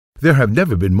There have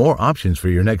never been more options for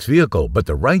your next vehicle, but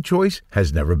the right choice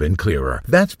has never been clearer.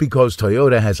 That's because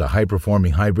Toyota has a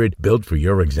high-performing hybrid built for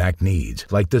your exact needs,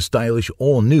 like the stylish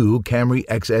all-new Camry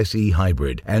XSE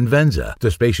Hybrid and Venza, the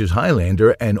spacious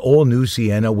Highlander and all-new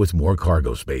Sienna with more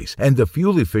cargo space, and the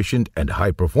fuel-efficient and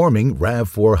high-performing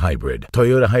RAV4 Hybrid.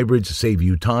 Toyota hybrids save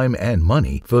you time and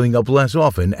money, filling up less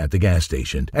often at the gas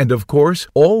station. And of course,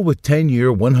 all with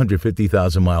 10-year,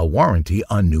 150,000-mile warranty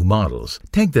on new models.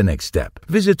 Take the next step.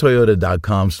 Visit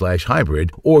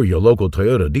Toyota.com/hybrid or your local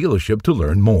Toyota dealership to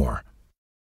learn more.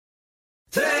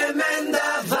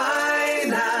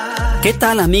 ¿Qué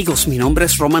tal, amigos? Mi nombre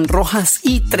es Roman Rojas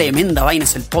y Tremenda Vaina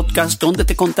es el podcast donde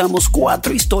te contamos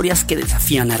 4 historias que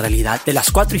desafían la realidad. De las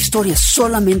 4 historias,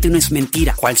 solamente una es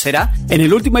mentira. ¿Cuál será? En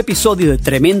el último episodio de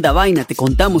Tremenda Vaina te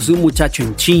contamos de un muchacho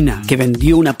en China que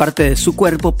vendió una parte de su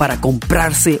cuerpo para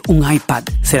comprarse un iPad.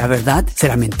 ¿Será verdad?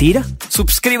 ¿Será mentira?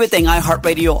 Suscríbete en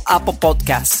iHeartRadio, Apple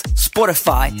Podcasts,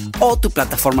 Spotify o tu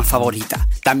plataforma favorita.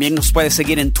 También nos puedes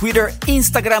seguir en Twitter,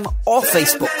 Instagram o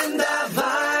Facebook.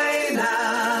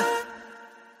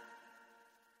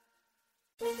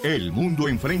 El mundo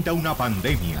enfrenta una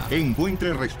pandemia.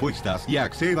 Encuentre respuestas y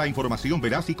acceda a información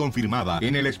veraz y confirmada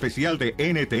en el especial de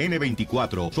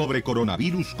NTN24 sobre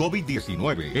coronavirus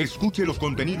COVID-19. Escuche los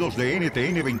contenidos de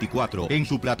NTN24 en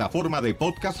su plataforma de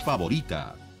podcast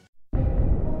favorita.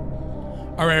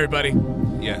 All right, everybody.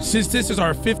 Yeah. Since this is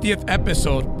our 50th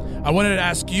episode, I wanted to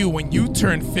ask you, when you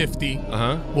turn 50,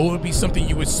 what would be something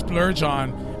you would splurge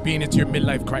on being into your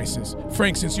midlife crisis?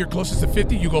 Frank, since you're closest to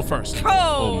 50, you go first.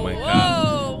 Oh my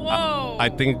God. Whoa. I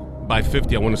think by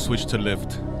 50, I want to switch to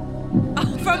Lyft.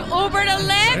 From Uber to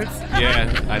Lyft?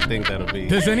 Yeah, I think that'll be.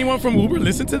 Does anyone from Uber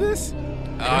listen to this?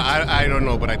 I don't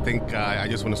know, but I think I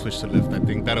just want to switch to Lyft. I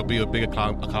think that'll be a big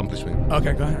accomplishment.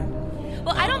 Okay, go ahead.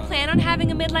 Well, I don't plan on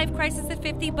having a midlife crisis at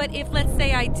 50, but if, let's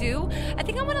say, I do, I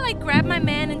think I want to, grab my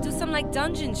man and do some,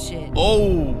 dungeon shit.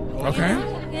 Oh. Okay.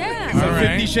 Yeah. All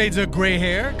right. 50 Shades of Gray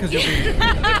hair, because you'll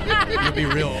be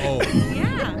real old.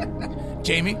 Yeah.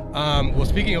 Jamie? Well,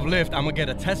 speaking of Lyft, I'm going to get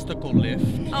a testicle lift.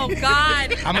 Oh,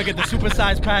 God. I'm going to get the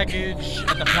supersized package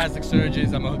at the plastic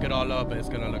surgeons. I'm going to hook it all up, and it's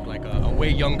going to look like a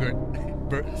way younger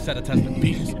set of testicles.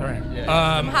 Penis. All right. Yeah.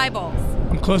 Some high balls.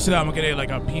 I'm close to that. I'm going to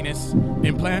get a penis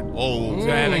implant. Oh. So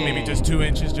I had maybe just 2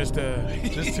 inches, just 2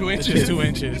 inches. Just 2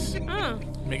 inches.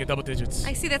 Make it double digits.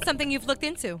 I see that's something you've looked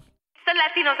into. It's the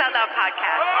Latinos Out Loud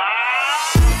podcast.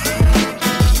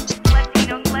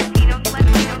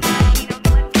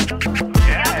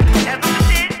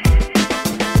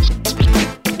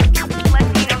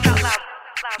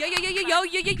 Yo, yo, yo, yo, yo,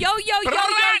 yo, yo, yo, yo, yo,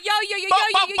 yo, yo, yo,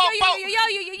 yo,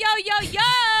 yo, yo, yo, yo.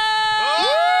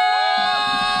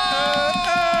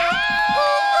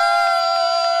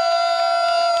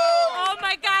 Oh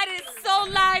my God, it's so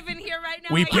live in here right now.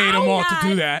 We paid them all to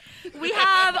do that. We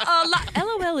have a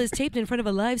LOL is taped in front of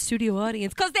a live studio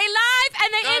audience because they live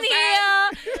and they're in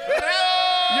here.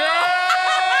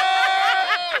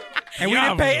 And we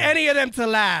didn't pay any of them to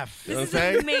laugh. You know what I'm This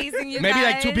saying? is amazing, you Maybe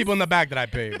guys. 2 people in the back that I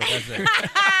paid, but that's it.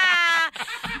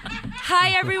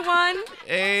 Hi, everyone.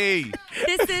 Hey.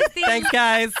 This is the Thanks,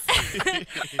 guys.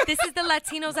 This is the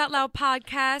Latinos Out Loud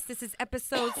podcast. This is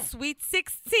episode Sweet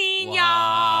 16,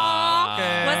 y'all.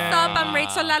 Okay. What's up? I'm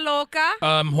Rachel La Loca.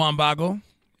 Juan Bago.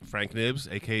 Frank Nibbs,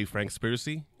 a.k.a. Frank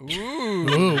Spiracy.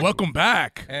 Ooh, welcome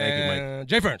back. Thank you, Mike.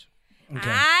 Jay Ferns. Okay.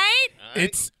 All right.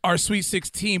 It's our Sweet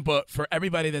 16, but for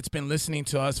everybody that's been listening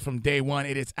to us from day one,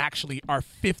 it is actually our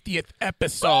 50th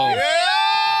episode.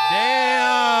 Damn.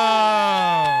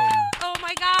 Oh,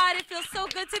 my God. It feels so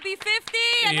good to be 50.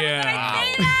 I never thought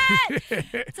I'd say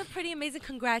that. It's a pretty amazing.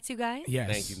 Congrats, you guys. Yes.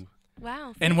 Thank you.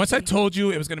 Wow. And once I told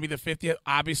you it was going to be the 50th,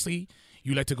 obviously,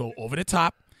 you like to go over the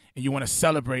top. And you want to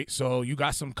celebrate, so you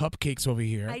got some cupcakes over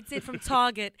here. I did from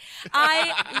Target.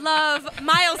 I love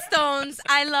milestones.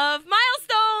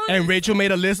 And Rachel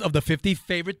made a list of the 50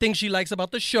 favorite things she likes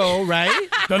about the show, right?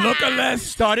 The looker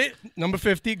list. Start it. Number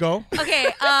 50, go.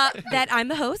 Okay, that I'm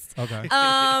the host. Okay.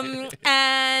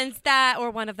 And that, or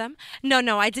one of them.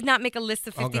 No, I did not make a list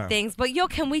of 50 Okay. things. But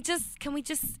can we just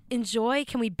enjoy?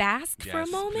 Can we bask for a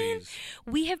Yes, moment? please.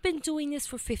 We have been doing this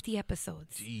for 50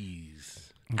 episodes. Jeez.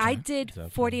 I did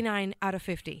 49 out of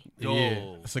 50. Yo.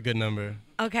 Yeah, that's a good number.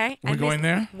 Okay? We're and going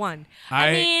there? One. I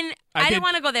I did- didn't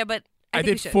want to go there, but I I think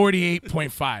did we should.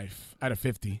 48.5 out of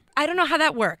 50. I don't know how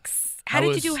that works. How I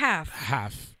did you was do half?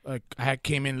 Half.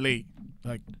 Came in late,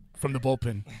 from the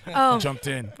bullpen. Oh. Jumped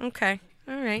in. Okay.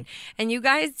 All right. And you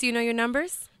guys, do you know your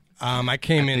numbers? I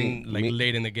came in think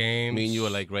late in the game. Me and you were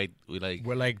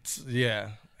We're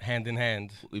hand in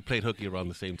hand. we played hooky around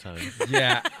the same time.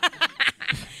 Yeah.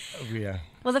 Yeah.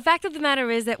 Well, the fact of the matter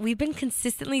is that we've been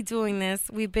consistently doing this.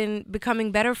 We've been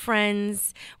becoming better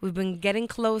friends. We've been getting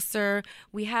closer.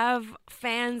 We have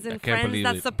fans and friends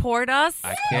that support us.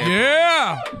 I can't.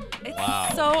 Yeah.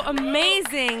 It's so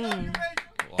amazing.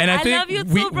 And I think love you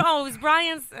too, bro. It was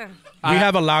Brian's. We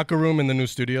have a locker room in the new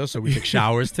studio, so we take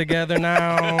showers together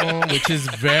now, which is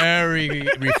very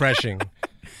refreshing.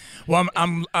 Well,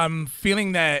 I'm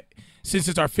feeling that since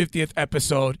it's our 50th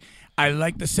episode, I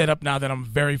like the setup now that I'm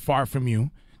very far from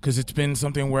you, because it's been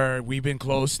something where we've been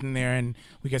close in there and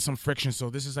we get some friction. So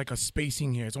this is like a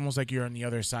spacing here. It's almost like you're on the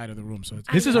other side of the room. So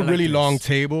this is a really long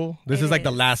table. This is like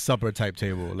the Last Supper type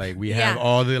table. Like we have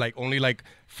all the only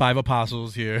 5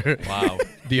 apostles here. Wow.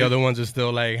 The other ones are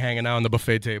still hanging out on the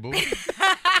buffet table.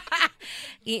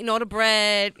 Eating all the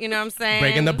bread, you know what I'm saying?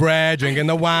 Breaking the bread, drinking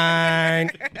the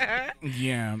wine.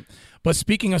 Yeah. But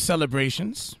speaking of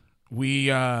celebrations, we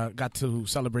got to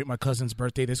celebrate my cousin's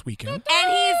birthday this weekend. And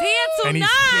he's here tonight. And he's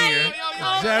here.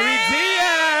 Okay. Jerry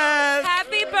Diaz.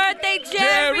 Happy birthday,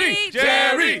 Jerry.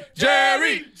 Jerry,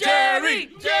 Jerry, Jerry,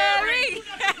 Jerry.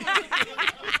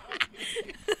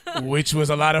 Which was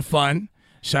a lot of fun.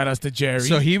 Shout outs to Jerry.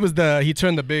 So he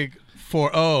turned the big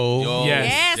 4-0. Yo,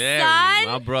 Yes, Jerry, son.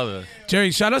 my brother.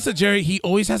 Jerry, shout outs to Jerry. He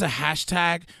always has a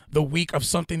hashtag the week of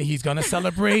something that he's going to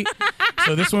celebrate.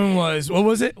 So this one was, what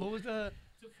was it? What was the?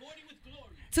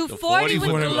 240 with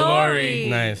 240 glory.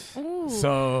 Nice. Ooh.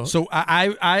 So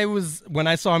I was, when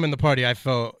I saw him in the party, I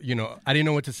felt, I didn't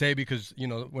know what to say because,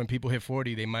 when people hit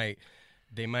 40, they might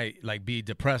be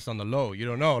depressed on the low. You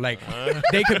don't know.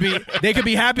 They could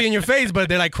be happy in your face, but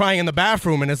they're crying in the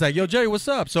bathroom, and it's like, yo, Jerry, what's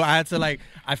up? So I had to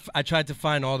I tried to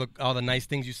find all the nice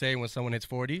things you say when someone hits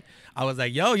 40. I was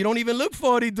like, yo, you don't even look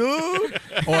 40, dude.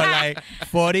 Or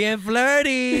 40 and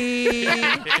flirty.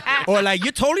 Or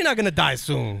you're totally not gonna die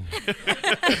soon.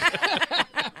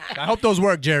 I hope those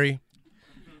work, Jerry.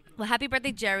 Well, happy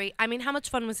birthday, Jerry. I mean, how much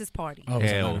fun was his party? Oh, it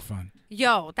was a lot of fun.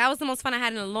 Yo, that was the most fun I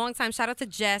had in a long time. Shout out to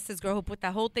Jess, his girl, who put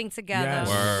that whole thing together. Yes.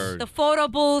 Word. The photo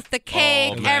booth, the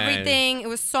cake, Oh, man. everything. It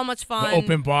was so much fun. The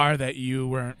open bar that you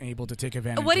weren't able to take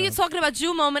advantage of. What are you talking about,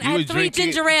 Jew moment? You I were had 3 drinking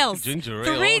ginger ales. ginger ale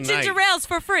 3 all night. ginger ales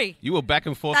for free. You were back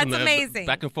and forth. That's amazing.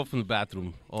 Back and forth from the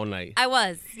bathroom all night. I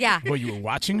was, yeah. Well, you were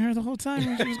watching her the whole time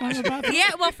when she was going to the bathroom? Yeah,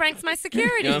 well, Frank's my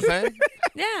security. You know what I'm saying?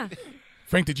 Yeah.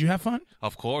 Frank, did you have fun?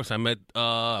 Of course. I met,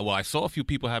 I saw a few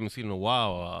people I haven't seen in a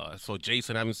while. I saw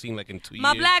Jason, I haven't seen in 2 years.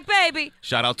 My black baby.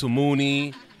 Shout out to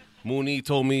Mooney. Mooney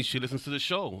told me she listens to the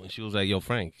show. And she was like, yo,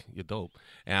 Frank, you're dope.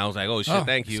 And I was like, oh, shit,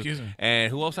 thank you. Excuse me.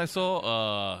 And who else I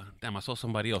saw? I saw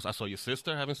somebody else. I saw your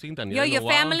sister. I haven't seen Danielle Yo, in a your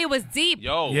while. family was deep.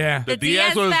 Yo. Yeah. The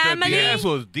Diaz family? The Diaz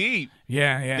was deep.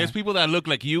 Yeah. There's people that look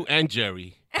like you and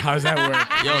Jerry. How does that work?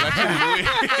 Yo,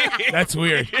 that's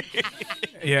weird. That's weird.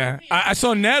 Yeah. I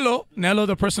saw Nello,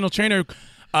 the personal trainer,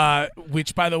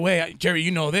 which, by the way, Jerry,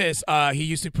 you know this. He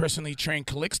used to personally train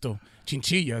Calixto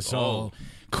Chinchilla. So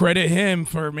credit him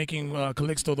for making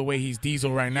Calixto the way he's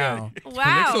Diesel right now. Wow.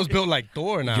 Calixto's built like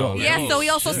Thor now. Yo, Yeah, so he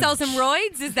also sells him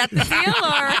roids? Is that the deal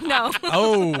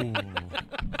or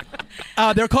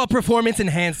no? They're called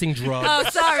performance-enhancing drugs. Oh,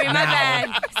 sorry, my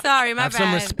bad. Sorry, my Have bad.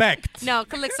 some respect. No,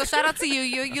 Calixto, shout out to you.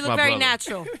 You look my very brother.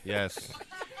 natural. Yes.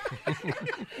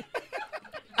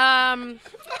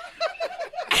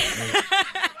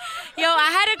 Yo,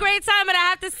 I had a great time, and I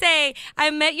have to say, I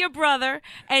met your brother,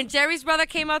 and Jerry's brother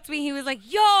came up to me. He was like,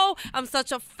 yo, I'm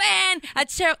such a fan. I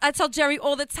tell Jerry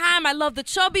all the time, I love the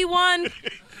chubby one.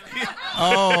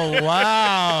 Oh,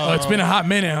 wow. Oh, it's been a hot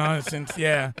minute, huh? Since,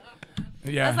 yeah.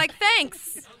 I was like,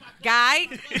 thanks, guy.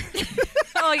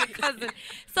 Oh, your cousin.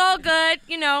 So good.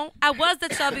 I was the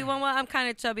chubby one. Well, I'm kind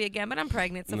of chubby again, but I'm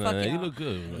pregnant, so fuck you it. look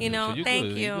good. So thank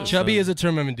good. you. Good, Chubby son. is a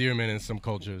term of endearment in some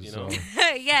cultures. So.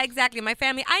 Yeah, exactly. My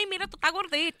family, ay, mira, tu estás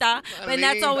gordita. And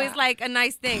that's always a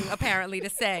nice thing, apparently, to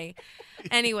say.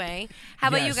 Anyway, how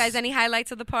about you Yes. guys? Any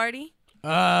highlights of the party?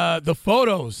 The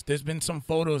photos. There's been some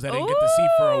photos that I didn't get to see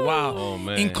for a while. Oh,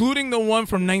 man. Including the one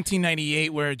from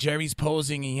 1998 where Jerry's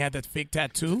posing and he had that fake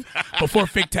tattoo before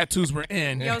fake tattoos were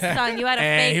in. Yo, son, you had a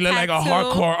And fake he looked like a tattoo.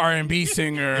 hardcore R&B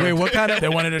singer. Wait, what kind of- They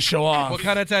wanted to show off. What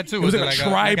kind of tattoo? It was it like a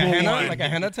tribal henna? one. Like a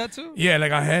henna tattoo? Yeah,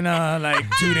 like a henna,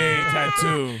 2-day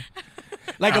tattoo.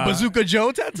 Like a Bazooka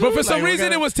Joe tattoo? But for some Like, what reason,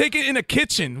 kind it of- was taken in a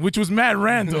kitchen, which was mad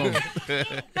random.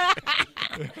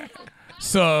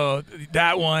 So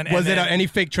that one. Was and it then- any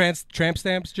fake tramp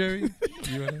stamps, Jerry?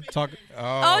 You wanna talk?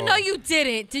 Oh, no, you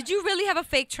didn't. Did you really have a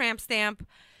fake tramp stamp?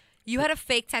 You had a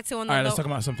fake tattoo on the All right, let's low- talk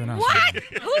about something else. What?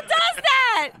 Who does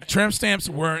that? Tramp stamps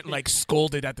weren't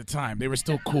scolded at the time. They were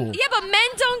still cool. Yeah, but men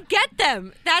don't get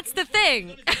them. That's the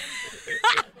thing.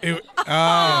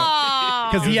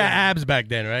 Because he had abs back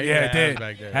then, right? Yeah, I He had did. abs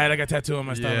back then. I had like a tattoo on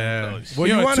my stomach. Yeah. Well,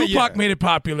 you wanna- Tupac made it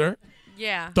popular.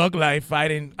 Yeah. Thug Life.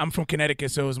 I'm from Connecticut,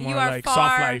 so it was more You are like far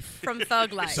soft life. from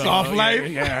Thug Life. So, Soft life?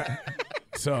 Yeah.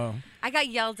 So. I got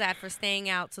yelled at for staying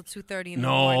out till 2:30 in the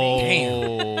morning.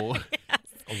 No.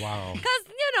 Wow.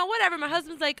 Because, whatever. My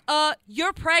husband's like,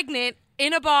 you're pregnant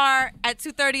in a bar at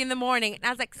 2:30 in the morning. And I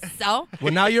was like, so?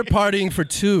 Well, now you're partying for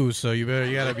two, so you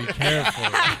gotta be careful.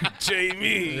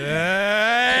 Jamie.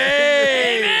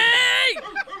 Hey!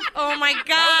 Oh, my That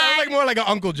God. was like more like an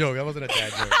uncle joke. That wasn't a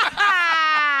dad joke.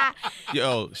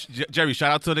 Yo, Jerry,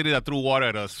 shout out to the lady that threw water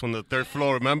at us from the 3rd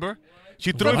floor, remember?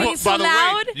 She threw For it being by so the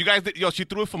loud? way. You guys she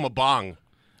threw it from a bong.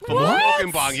 From What? a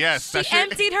smoking bong, yes. She That shit-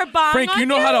 emptied her bong Frank, on you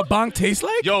know how the bong tastes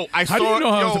like? Yo, How do you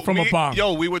know how it was from a bong?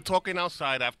 Yo, we were talking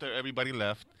outside after everybody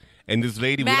left, and this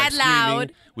lady was Mad like screaming.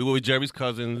 loud. We were with Jerry's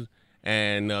cousins,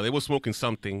 and they were smoking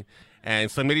something.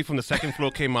 And some lady from the 2nd floor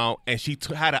came out, and she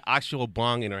had an actual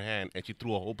bong in her hand, and she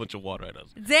threw a whole bunch of water at us.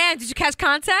 Damn, did you catch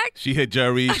contact? She hit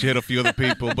Jerry, she hit a few other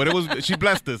people, but she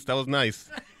blessed us. That was nice.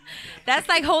 That's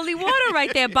like holy water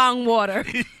right there, bong water.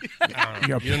 You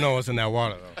don't know what's in that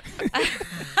water, though.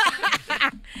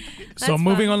 So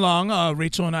moving along,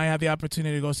 Rachel and I had the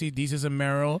opportunity to go see Deezus and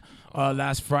Merrill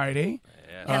last Friday.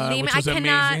 And Lehman, which I was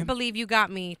cannot amazing. believe you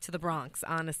got me to the Bronx,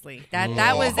 honestly. That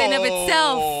was in of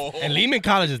itself. And Lehman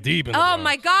College is deep in the Oh, Bronx.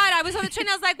 my God. I was on the train.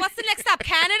 I was like, what's the next stop?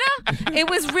 Canada? It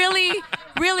was really,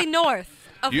 really north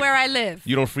of where I live.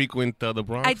 You don't frequent the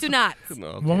Bronx? I do not. No,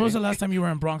 okay. When was the last time you were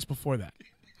in Bronx before that?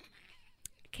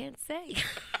 Can't say.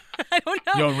 I don't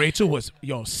know. Yo, Rachel was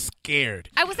scared.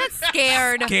 I was not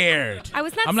scared. Scared. I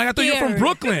was not I'm like, I thought you were from scared.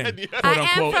 Brooklyn. quote I am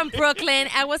unquote. from Brooklyn.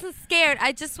 I wasn't scared.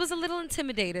 I just was a little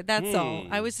intimidated. That's all.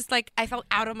 I was just like, I felt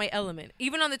out of my element.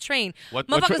 Even on the train. What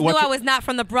Motherfuckers tra- what knew I tra- was not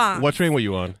from the Bronx. What train were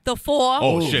you on? The 4.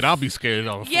 Oh, shit, I'll be scared.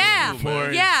 Yeah.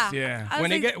 Boys, Yeah. yeah. I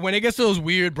was like, When it gets to those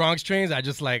weird Bronx trains, I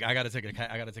just like I gotta take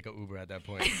a Uber at that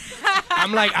point.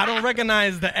 I'm like, I don't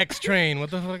recognize the X train. What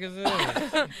the fuck is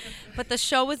this? but the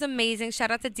show was amazing.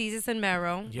 Shout out to Deezus and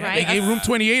Merrill. Yeah, right? they gave Room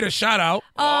 28 a shout out.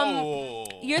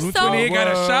 You're Room so. 28 got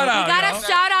a shout You out. got yo. a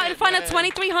shout out in front of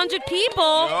 2,300 people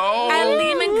at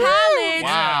Lehman College.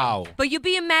 Wow. But you're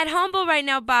being mad humble right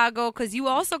now, Bago, because you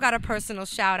also got a personal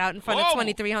shout out in front of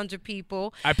 2,300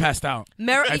 people. I passed out.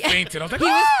 Merrill, I fainted. I was like, he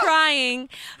was crying.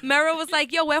 Merrill was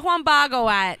like, yo, where Juan Bago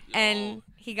at? And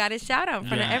he got his shout out in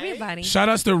front of everybody. Shout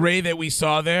outs to Ray that we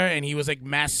saw there, and he was like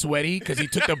mass sweaty because he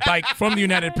took the bike from the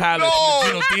United Palace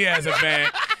from the Gino Diaz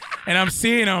event. And I'm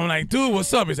seeing him, I'm like, dude,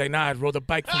 what's up? He's like, nah, I rode the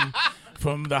bike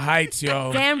from the heights,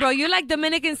 yo. Damn, bro, you're like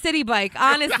Dominican City Bike.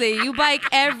 Honestly, you bike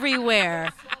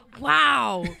everywhere.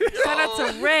 Wow. Shout out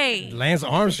to Ray. Lance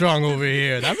Armstrong over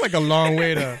here. That's like a long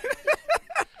way to.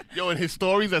 Yo, in his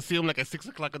stories, I see him like at 6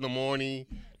 o'clock in the morning,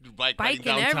 riding Biking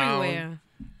downtown. everywhere.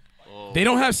 They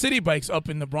don't have city bikes up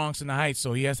in the Bronx and the Heights,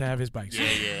 so he has to have his bikes. Yeah, I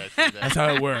see that. That's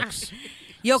how it works.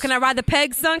 Yo, can I ride the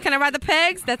pegs, son? Can I ride the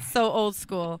pegs? That's so old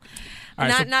school. All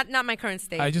right, Not my current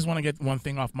state. I just want to get one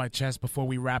thing off my chest before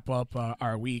we wrap up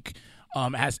our week.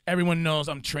 As everyone knows,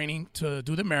 I'm training to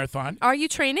do the marathon. Are you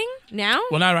training now?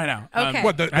 Well, not right now. Okay.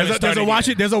 What? I haven't started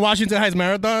yet. There's a Washington Heights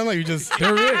marathon. Like you just.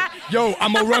 There is. Yo,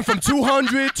 I'm gonna run from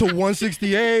 200 to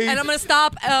 168. And I'm going to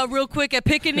stop real quick at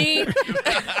Pickney.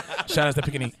 Shout out to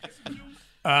Picanic.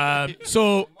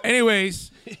 So,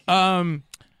 anyways,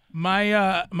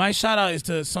 my shout out is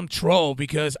to some troll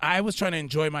because I was trying to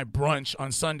enjoy my brunch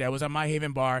on Sunday. I was at My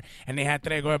Haven Bar and they had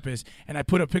tres golpes, and I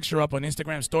put a picture up on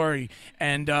Instagram story.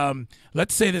 And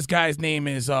let's say this guy's name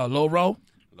is Loro.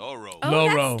 Loro.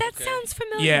 Oh, that sounds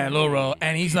familiar. Yeah, Loro.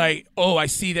 And he's like, oh, I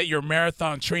see that your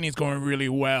marathon training is going really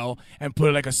well, and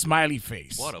put like a smiley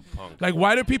face. What a punk. Like,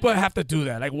 why do people have to do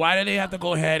that? Like, why do they have to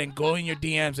go ahead and go in your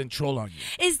DMs and troll on you?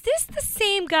 Is this the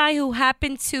same guy who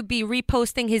happened to be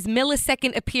reposting his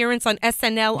millisecond appearance on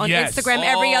SNL on Yes. Instagram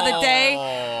every other day?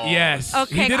 Yes.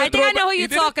 Okay, He did a I think I know who he you're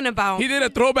did a- talking about. He did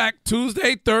a throwback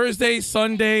Tuesday, Thursday,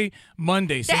 Sunday,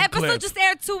 Monday. The Same episode clip. just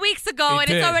aired 2 weeks ago, It and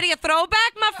did. it's already a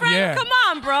throwback, my friend? Yeah. Come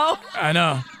on, bro. I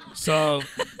know. So,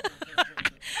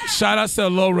 shout out to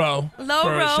Loro for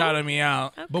Loro. shouting me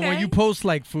out. But when Okay. you post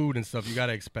like food and stuff, you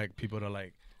gotta expect people to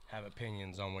like have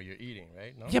opinions on what you're eating,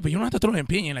 right? No? Yeah, but you don't have to throw an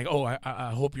opinion like, oh,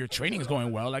 I hope your training is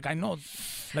going well. Like, I know,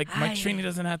 like, my training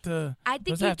doesn't have to. I think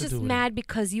doesn't you're have to just do with it. mad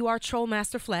because you are Troll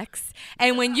Master Flex.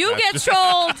 And when you get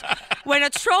trolled, when a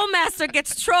Troll Master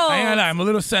gets trolled, I ain't gonna lie, I'm a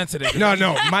little sensitive. No,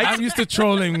 Mike. I'm used to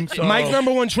trolling. So. Mike's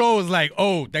number one troll is like,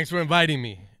 oh, thanks for inviting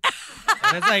me.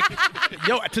 And it's like,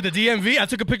 yo, to the DMV. I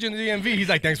took a picture in the DMV. He's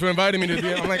like, thanks for inviting me to the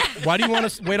DMV. I'm like, why do you want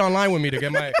to wait online with me to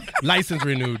get my license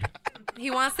renewed? he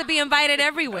wants to be invited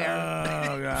everywhere.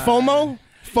 Oh, God. FOMO?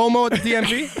 FOMO at the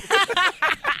DMV?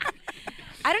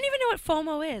 I don't even know what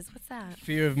FOMO is. What's that?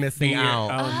 Fear of missing out.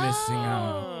 Missing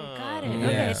out. Got it. Yeah.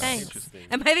 Okay, thanks.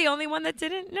 Am I the only one that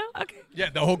didn't know? Okay. Yeah,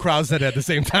 the whole crowd said it at the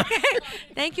same time.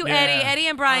 Thank you, Yeah. Eddie. Eddie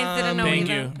and Brian didn't know Thank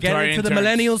either. you. Get To our into the interns.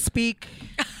 millennial speak.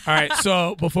 All right,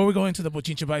 so before we go into the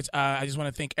Bochinche Bites, I just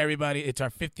want to thank everybody. It's our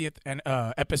 50th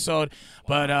episode.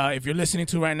 But if you're listening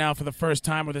to right now for the first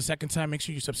time or the second time, make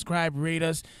sure you subscribe, rate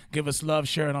us, give us love,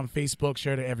 share it on Facebook,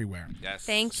 share it everywhere. Yes.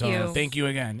 Thank So you. thank you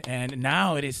again. And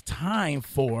now it is time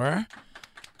for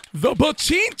the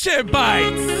Bochinche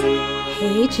Bites.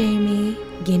 Hey, Jamie,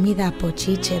 give me that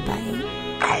pochiche bite.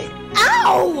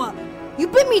 Ow! You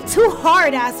bit me too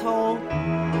hard, asshole.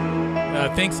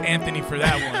 Thanks, Anthony, for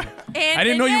that one. I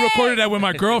didn't know you recorded that with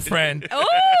my girlfriend. Ooh.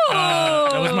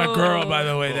 That was my girl, by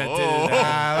the way, that did it.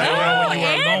 When you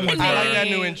were alone with Anthony. I like her. that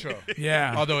new intro.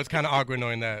 Yeah. Although it's kind of awkward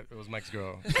knowing that it was Mike's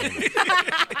girl.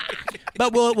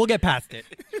 But we'll get past it.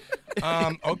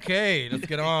 Okay, let's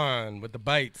get on with the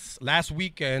bites. Last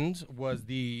weekend was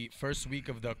the first week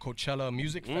of the Coachella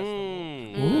Music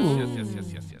Festival.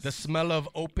 Yes. The smell of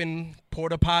open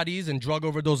porta potties and drug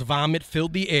overdose vomit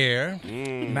filled the air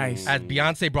Nice. as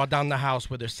Beyonce brought down the house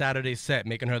with her Saturday set,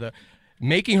 making her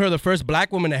the first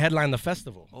black woman to headline the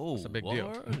festival. Oh, it's a big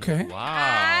deal. Okay. Wow.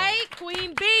 Hi,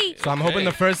 Queen Bee. So I'm hoping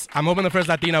the first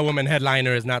Latina woman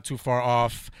headliner is not too far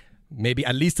off. Maybe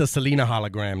at least a Selena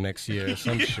hologram next year or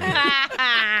some shit.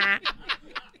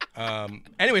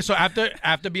 Anyway, so after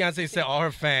Beyonce said, all her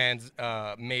fans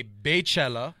made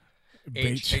Baychella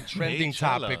a trending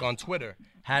Baychella. topic on Twitter.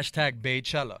 Hashtag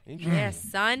Baychella. Yes,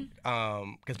 son.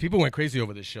 Because people went crazy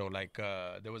over this show. Like,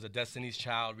 there was a Destiny's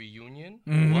Child reunion.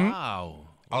 Wow.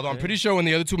 Although I'm pretty sure when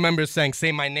the other two members sang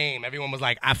Say My Name, everyone was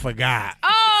like, I forgot. Oh,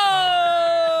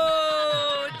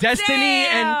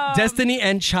 Destiny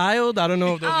and Child. I don't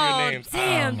know if those are your names.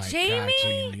 Damn, Oh my Jamie. God,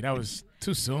 Jamie. That was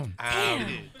too soon.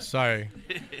 Sorry.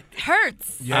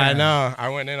 Hurts. Yeah. I know. I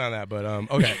went in on that, but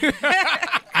okay.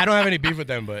 I don't have any beef with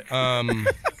them, but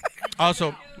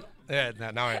also, yeah,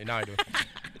 now I do.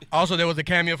 Also, there was a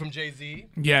cameo from Jay-Z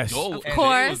Yes. Of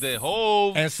course. It was the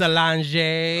whole. and Solange.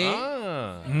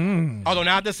 Although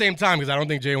not at the same time, because I don't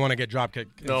think Jay want to get drop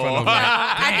kicked in front of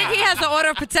I think he has an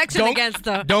order of protection against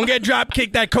her. Don't get drop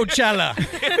kicked at Coachella.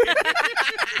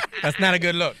 That's not a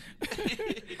good look.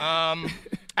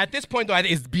 At this point, though,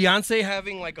 is Beyonce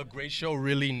having like a great show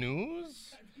really news?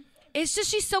 It's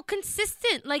just she's so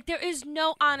consistent. Like, there is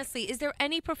no, honestly, is there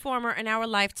any performer in our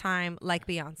lifetime like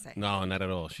Beyonce? No, not at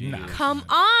all. She is Come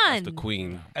on. the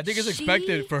queen. I think it's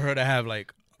expected for her to have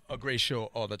like a great show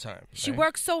all the time. She right?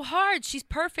 works so hard. She's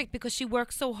perfect because she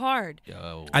works so hard.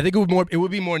 Yo. I think it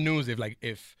would be more news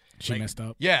if She messed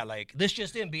up. Yeah, like this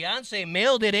just in, Beyonce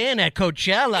mailed it in at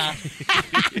Coachella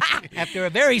after a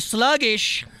very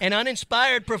sluggish and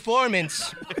uninspired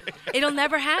performance. It'll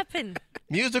never happen.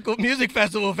 Music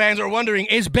festival fans are wondering,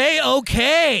 is Bey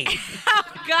okay? Oh,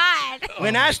 God.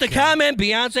 When asked to comment,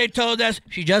 Beyonce told us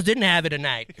she just didn't have it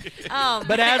tonight. Oh,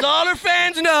 But as all her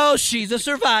fans know, she's a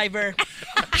survivor.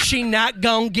 She not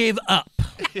gonna give up.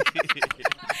 you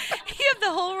have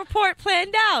the whole report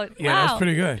planned out. Yeah, wow. that's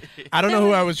pretty good. I don't know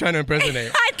who I was trying to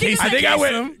impersonate. I think I think I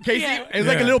went Kasem. Casey. Yeah. It's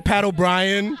like a little Pat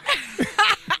O'Brien.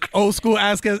 Old school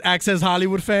Access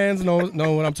Hollywood fans know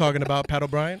what I'm talking about. Pat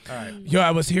O'Brien. All right. Yo,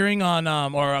 I was hearing on,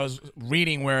 or I was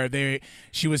reading where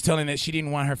she was telling that she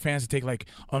didn't want her fans to take like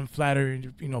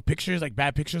unflattering, pictures, like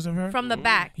bad pictures of her. from the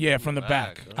back. Yeah, from the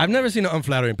back. I've never seen an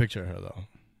unflattering picture of her though.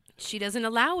 She doesn't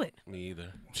allow it. Me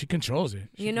either. She controls it.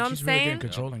 You know what I'm she's really good saying? at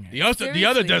controlling it. The other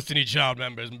Seriously. Destiny Child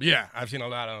members, yeah, I've seen a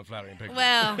lot of unflattering pictures.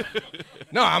 Well,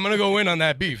 No, I'm gonna go in on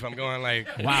that beef. I'm going like,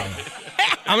 Wow.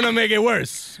 I'm gonna make it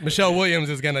worse. Michelle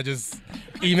Williams is gonna just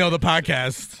email the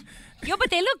podcast. yo, but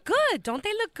they look good. Don't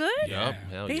they look good? Yup.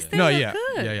 Hell They yeah. still No, look yeah,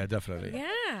 good. yeah, definitely.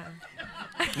 Yeah.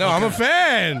 No, I'm a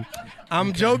fan.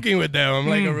 I'm joking with them. I'm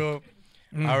like a real.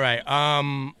 All right.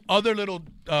 Other little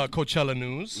Coachella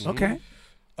news. Okay.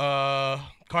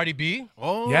 Cardi B.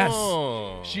 Oh.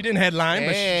 Yes. She didn't headline,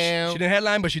 but Damn. she didn't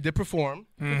headline, but she did perform.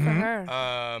 Good for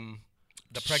her.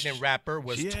 The pregnant rapper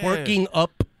was Yeah. twerking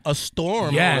up a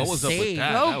storm. Yes. on What was up with stage.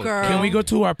 that? Go, That was girl. Can we go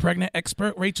to our pregnant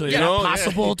expert, Rachel? Is Yeah. it Oh, yeah.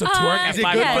 possible to twerk at Is it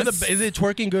 5 good for months? is it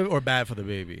twerking good or bad for the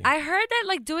baby? I heard that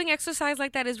like doing exercise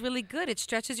like that is really good. It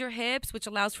stretches your hips, which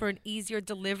allows for an easier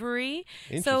delivery.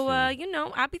 So,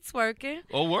 Interesting. I be twerking.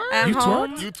 Oh, word? At You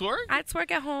home. You twerk? I twerk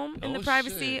at home in the Oh,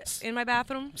 privacy shit. in my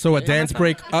bathroom. So a dance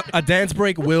break, a dance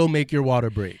break will make your water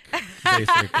break,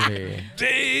 basically.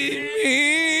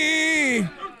 Jamie!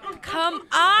 Come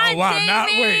on, Oh, wow.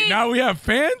 Jamie. Now we have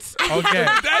fans? Okay.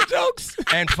 Dad jokes?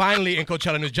 And finally, in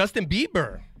Coachella news, Justin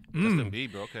Bieber. Justin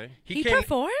Bieber, okay. He came-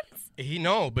 performs?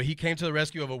 But he came to the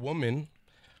rescue of a woman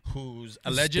whose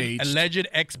alleged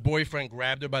ex-boyfriend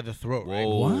grabbed her by the throat. Right?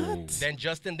 What? Then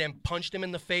Justin punched him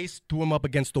in the face, threw him up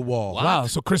against the wall. Wow.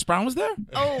 So Chris Brown was there?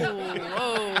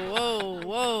 Whoa.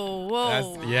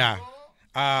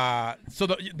 So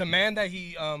the man that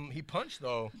he punched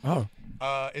though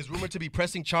is rumored to be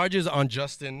pressing charges on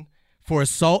Justin for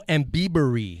assault and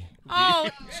Biebery. Oh,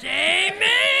 Jamie!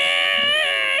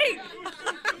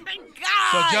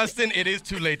 So Justin, it is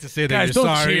too late to say that Guys, you're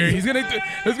don't sorry. cheer.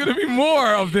 There's gonna be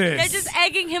more of this. They're just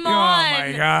egging him Oh on.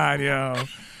 my God, yo.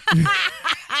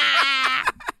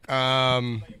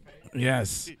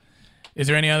 Yes. Is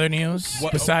there any other news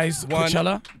besides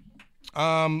Coachella?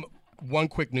 One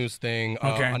quick news thing.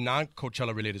 Okay. A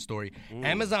non-Coachella related story.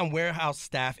 Amazon warehouse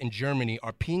staff in Germany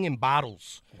are peeing in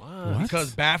bottles. What?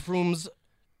 Because bathrooms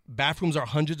are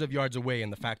hundreds of yards away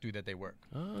in the factory that they work.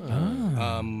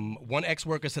 One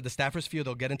ex-worker said the staffers fear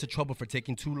they'll get into trouble for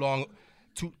taking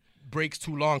breaks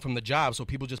too long from the job, so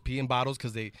people just pee in bottles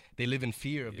because they live in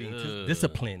fear of being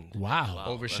disciplined. Wow.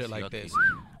 Over shit like yucky. this.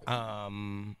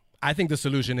 I think the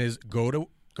solution is go to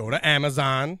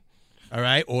Amazon. All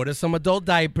right, order some adult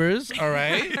diapers. All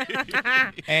right,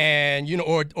 and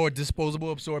or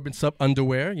disposable absorbent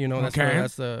underwear.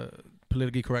 That's the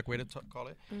politically correct way to call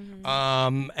it.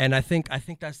 And I think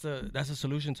that's a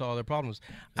solution to all their problems.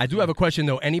 I do have a question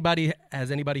though.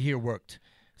 Has anybody here worked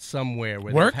somewhere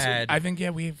where Worked? they've had I think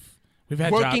we've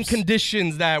had working jobs.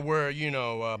 conditions that were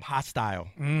hostile?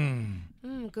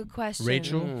 Good question.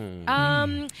 Rachel? Well, I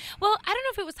don't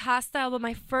know if it was hostile, but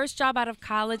my first job out of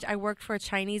college, I worked for a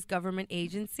Chinese government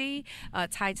agency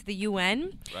tied to the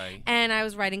UN. Right. And I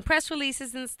was writing press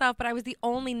releases and stuff, but I was the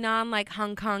only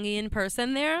Hong Kongian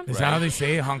person there. Is that how they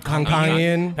say it? Hong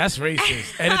Kongian? That's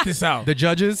racist. Edit this out. The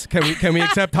judges? Can we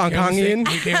accept Hong Kongian?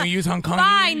 Can we use Hong Kongian?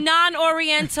 Fine,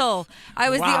 non-Oriental.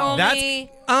 I was the only...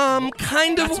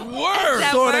 Kind of worse.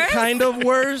 Is Sort of, worse? kind of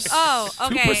worse. Oh,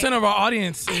 okay. 2% of our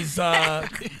audience is Hong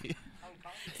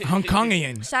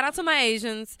Kongian. Shout out to my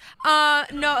Asians. I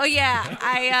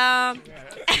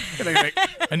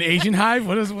An Asian hive?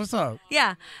 What's up?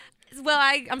 yeah. Well,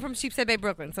 I'm from Sheepshead Bay,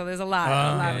 Brooklyn, so there's a lot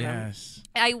of them. Yes.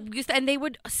 I used to, and they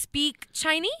would speak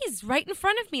Chinese right in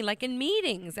front of me, like in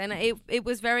meetings, and it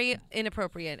was very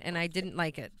inappropriate, and I didn't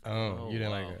like it. Oh, you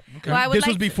didn't like it. Okay. Well, I would This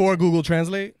was before Google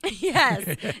Translate? Yes,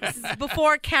 this is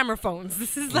before camera phones.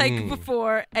 This is like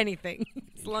before anything.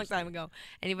 It's a long time ago.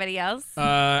 Anybody else?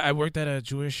 I worked at a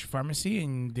Jewish pharmacy,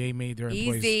 and they made their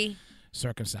employees Easy.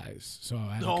 circumcised. So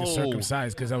I had to get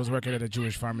circumcised because I was working at a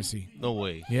Jewish pharmacy. No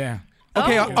way. Yeah.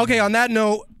 Okay, on that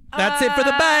note, that's it for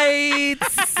the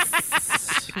bites.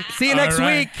 See you next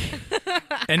week.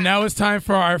 And now it's time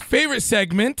for our favorite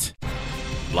segment.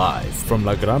 Live from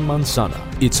La Gran Manzana,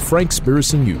 it's Frank's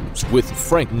Spiracy News with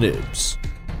Frank Nibbs.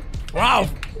 Wow.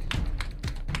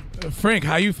 Frank,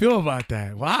 how you feel about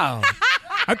that? Wow.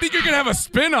 I think you're going to have a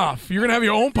spinoff. You're going to have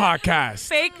your own podcast.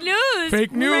 Fake news.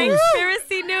 Fake news.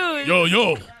 Conspiracy news.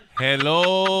 Yo.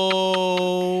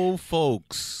 Hello,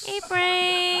 folks. Hey,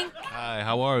 Frank. Hi,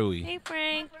 how are we? Hey,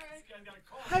 Frank.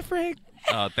 Hi, Frank.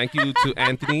 Thank you to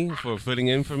Anthony for filling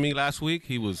in for me last week.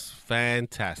 He was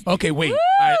fantastic. Okay, wait.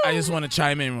 I just want to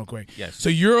chime in real quick. Yes. So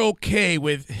you're okay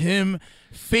with him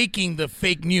faking the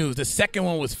fake news? The second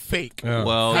one was fake.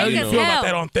 Well, How do you as feel hell. about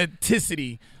that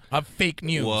authenticity of fake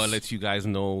news? Well, it lets you guys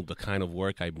know the kind of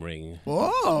work I bring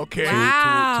Oh, okay.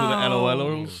 Wow. to the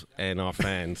LOLers and our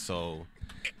fans. So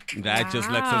that just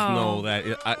lets us know that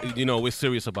we're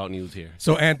serious about news here.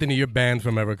 So, Anthony, you're banned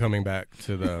from ever coming back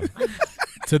to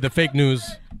the fake news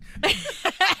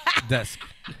desk.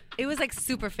 It was like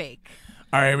super fake.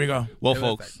 All right, here we go. Well,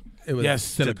 folks, Yes,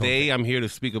 silicone. today I'm here to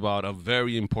speak about a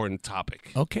very important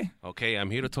topic. Okay. Okay,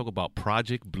 I'm here to talk about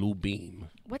Project Blue Beam.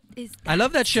 What is that? I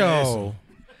love that show.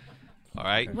 All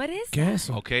right? What is Guess.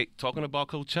 Okay, talking about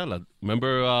Coachella.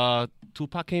 Remember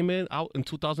Tupac came out in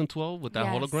 2012 with that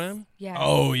Yes. hologram? Yes.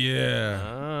 Oh,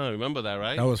 yeah. Remember that,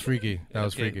 right? That was freaky. That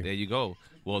was Okay, freaky. There you go.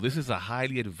 Well, this is a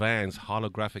highly advanced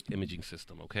holographic imaging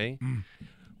system, okay?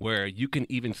 Where you can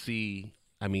even see,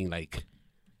 you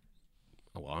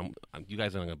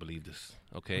guys aren't going to believe this,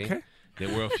 okay? Okay.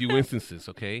 There were a few instances,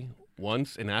 okay?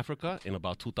 Once in Africa in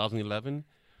about 2011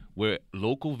 where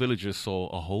local villagers saw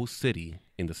a whole city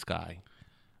in the sky.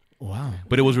 Wow.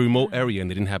 But it was a remote area and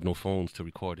they didn't have no phones to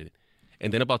record it.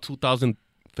 And then about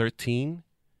 2013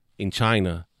 in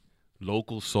China,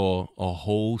 locals saw a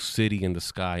whole city in the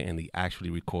sky and they actually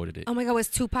recorded it. Oh my God, was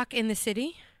Tupac in the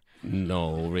city?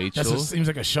 No, Rachel. That seems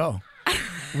like a show.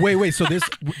 Wait. So did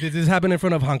this happen in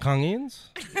front of Hong Kongians?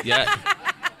 Yeah.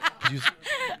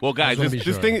 Well, guys, I just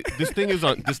wanna this be thing is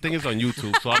on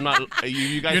YouTube, so I'm not.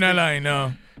 You guys. You're not lying,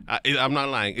 no. I'm not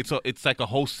lying. It's like a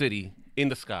whole city in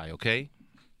the sky. Okay.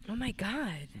 Oh my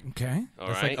God. Okay. All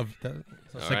That's right.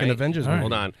 That's like an Avengers movie.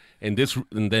 Hold on. And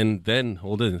then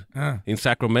hold on. In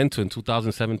Sacramento in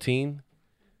 2017,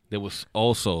 there was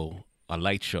also a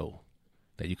light show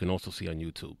that you can also see on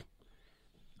YouTube.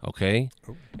 Okay?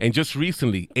 Oh. And just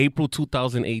recently, April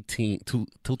 2018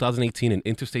 in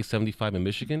Interstate 75 in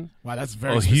Michigan. Wow, that's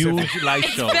very a specific. huge light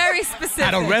show. Very specific.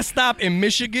 At a rest stop in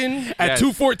Michigan At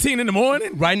 2:14 in the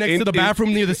morning? right next to the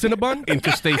bathroom near the Cinnabon.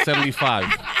 Interstate 75.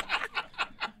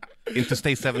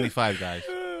 Interstate 75, guys.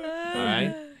 All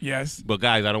right? Yes. But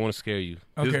guys, I don't want to scare you.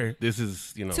 Okay. This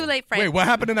is, you know. Too late, Frank. Wait, what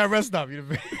happened in that rest stop?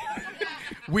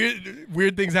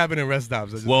 Weird things happen in rest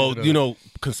stops. Well, you know,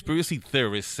 conspiracy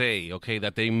theorists say, okay,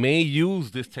 that they may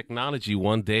use this technology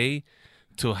one day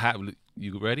to have.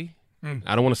 You ready?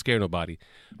 I don't want to scare nobody,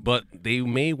 but they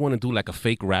may want to do like a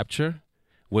fake rapture,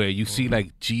 where you see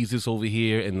like Jesus over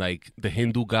here and like the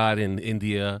Hindu god in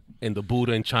India and the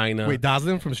Buddha in China. Wait,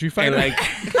 Dazzlin from Street Fighter? And like,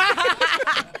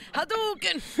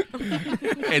 Hadouken.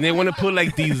 and they want to put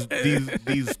like these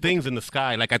things in the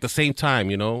sky, like at the same time,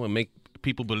 you know, and make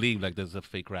people believe like there's a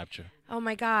fake rapture. Oh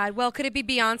my God. Well, could it be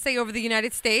Beyonce over the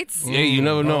United States? Yeah, you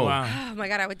never know. Oh, wow. Oh my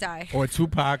God, I would die. Or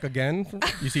Tupac again.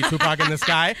 You see Tupac in the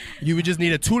sky. You would just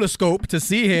need a tuloscope to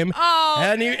see him. Oh.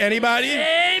 Anybody?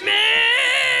 Amy!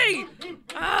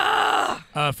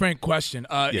 Frank, question.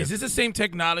 Yes. Is this the same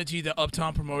technology the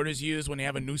Uptown promoters use when they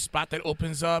have a new spot that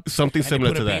opens up? Something and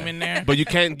similar they to put a that. beam in there? But you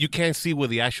can't see where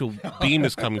the actual beam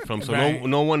is coming from, so Right.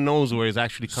 no one knows where it's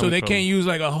actually coming from. So they can't use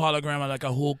like a hologram or like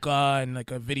a hookah and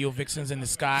like a video vixens in the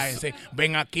sky and say,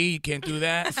 "Ven aquí." You can't do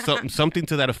that. Something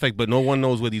to that effect, but no one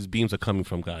knows where these beams are coming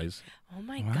from, guys. Oh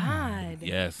my God.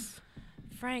 Yes.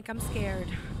 Frank, I'm scared.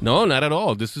 No, not at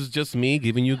all. This is just me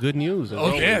giving you good news.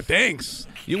 Oh yeah, thanks.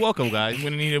 You're welcome, guys. I'm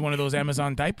gonna need one of those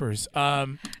Amazon diapers.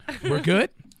 We're good.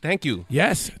 Thank you.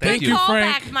 Yes. Thank Good you, call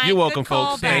Frank. back, Mike. You're welcome, Good call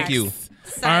folks. back. Thank you.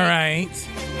 Sorry. All right.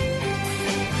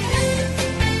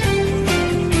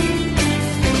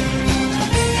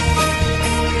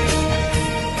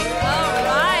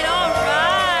 All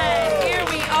right. Here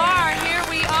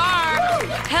we are.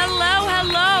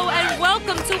 Hello, and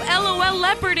welcome to LOL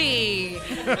Leopardy,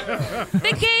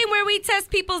 the game where we test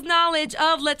people's knowledge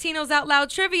of Latinos Out Loud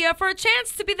trivia for a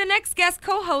chance to be the next guest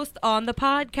co-host on the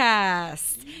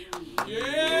podcast.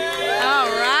 Yeah. All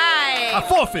right. I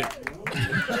forfeit.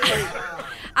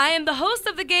 I am the host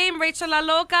of the game, Rachel La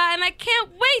Loca, and I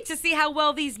can't wait to see how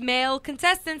well these male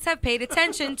contestants have paid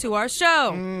attention to our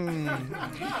show.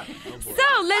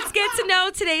 So let's get to know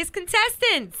today's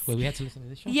contestants. Wait, we had to listen to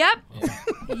this show? Yep.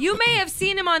 Yeah. You may have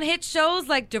seen him on hit shows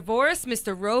like Divorce,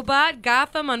 Mr. Robot,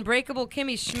 Gotham, Unbreakable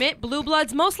Kimmy Schmidt, Blue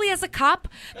Bloods, mostly as a cop.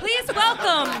 Please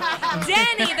welcome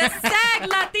Danny, the SAG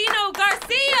Latino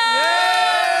Garcia.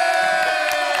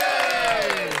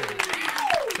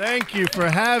 Thank you for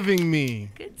having me.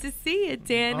 Good to see you,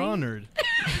 Danny. Honored.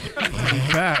 I'm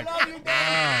back.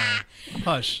 Wow.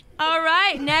 Hush. All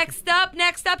right, next up,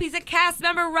 he's a cast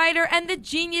member, writer, and the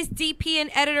genius DP and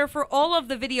editor for all of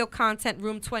the video content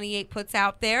Room 28 puts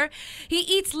out there. He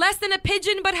eats less than a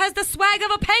pigeon but has the swag of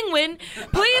a penguin.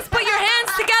 Please put your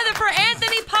hands together for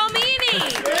Anthony Palmini.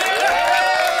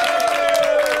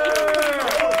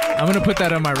 I'm going to put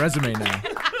that on my resume now.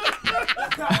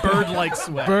 Bird-like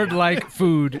swag. Bird-like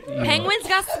food. Penguins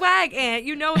got swag, Ant.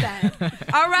 You know that.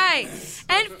 All right.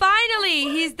 And finally,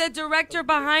 he's the director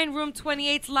behind Room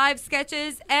 28's live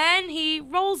sketches, and he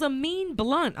rolls a mean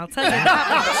blunt. I'll tell you that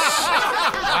much.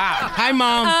 Wow. Hi,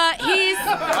 Mom.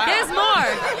 There's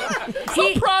more.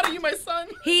 So proud of you, my son.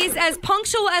 He's as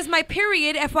punctual as my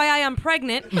period. FYI, I'm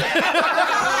pregnant.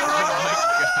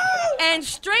 And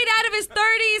straight out of his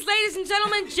 30s, ladies and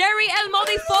gentlemen, Jerry El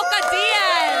Modifoca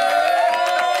Diaz.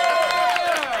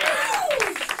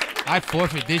 I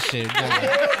forfeit this shit.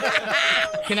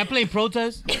 Can I play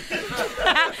protest?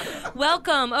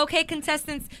 Welcome. Okay,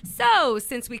 contestants. So,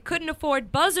 since we couldn't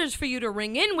afford buzzers for you to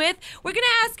ring in with, we're going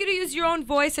to ask you to use your own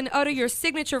voice and utter your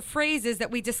signature phrases that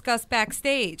we discussed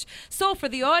backstage. So, for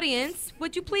the audience,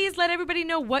 would you please let everybody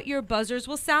know what your buzzers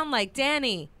will sound like?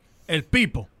 Danny. El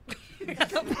people.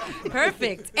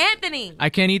 Perfect. Anthony. I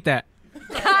can't eat that.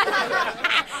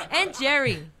 And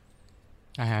Jerry.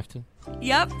 I have to.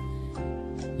 Yep.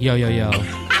 Yo, yo, yo.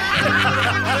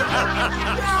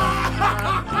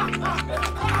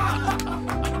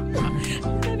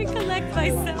 Let me collect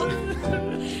myself.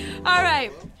 All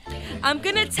right. I'm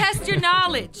going to test your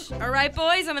knowledge. All right,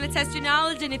 boys? I'm going to test your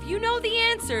knowledge, and if you know the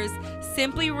answers,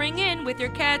 simply ring in with your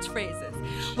catchphrases.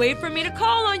 Wait for me to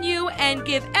call on you and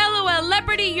give LOL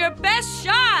Leopardy your best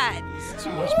shot.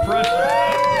 Too much pressure.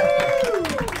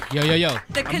 Yo. I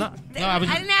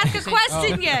didn't ask a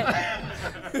question yet.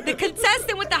 The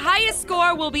contestant with the highest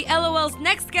score will be LOL's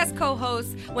next guest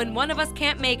co-host when one of us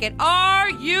can't make it. Are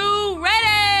you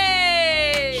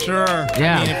ready? Sure.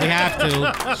 Yeah. I mean, if we have to,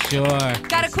 sure.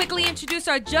 Gotta quickly introduce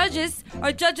our judges.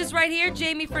 Our judges right here,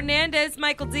 Jamie Fernandez,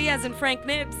 Michael Diaz, and Frank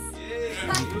Nibbs.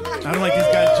 I don't like these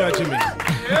guys judging me.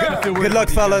 Good luck,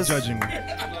 fellas. Judging me.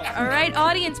 All right,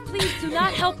 audience, please do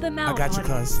not help them out. I got you,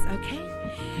 cuz. Okay.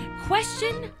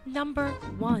 Question number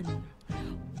 1.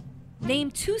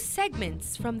 Name 2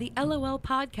 segments from the LOL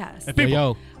podcast.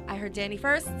 Yo. I heard Danny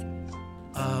first.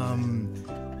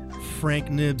 Frank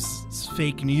Nibbs'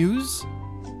 fake news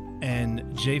and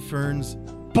Jay Fern's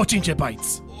Bochinche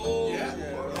Bites.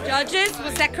 Judges,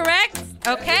 was that correct?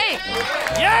 Okay.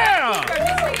 Yeah!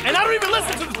 And I don't even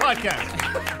listen to this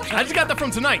podcast. I just got that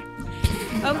from tonight.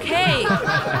 Okay.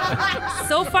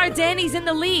 So far, Danny's in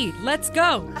the lead. Let's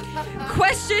go.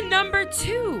 Question number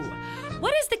 2.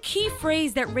 What is the key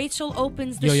phrase that Rachel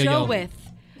opens the show with?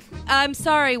 I'm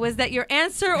sorry, was that your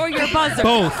answer or your buzzer?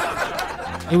 Both.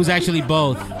 It was actually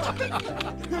both.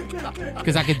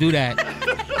 Because I could do that.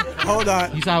 Hold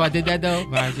on. You saw how I did that, though?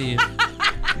 I see it.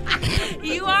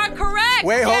 You are correct.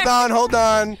 Wait, hold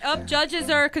on. Judges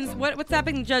are... what's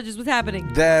happening, judges? What's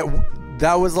happening?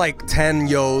 That was like 10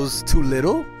 yo's too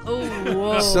little. Oh,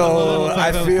 whoa. So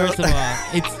I feel... First of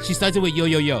all, she starts it with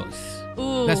yo-yo-yos.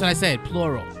 Ooh. That's what I said,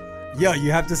 plural. Yo,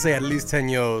 you have to say at least 10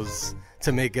 yo's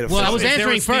to make it official. Well, I was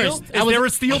answering first. Is there a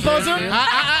steal buzzer?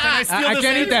 I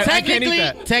can't eat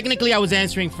that. Technically, I was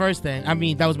answering first then. I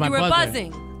mean, that was my buzzer. You were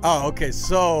buzzing. Oh, okay.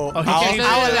 So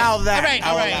I'll allow that.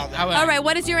 All right,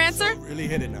 what is your answer? Really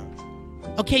hit it now.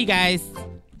 Okay, guys.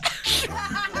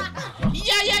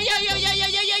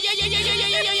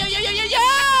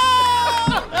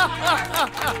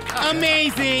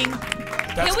 Amazing.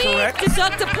 Can we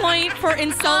deduct a point for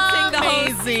insulting the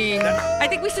host? Amazing. I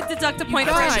think we should deduct a point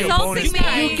for insulting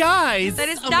me. You guys. That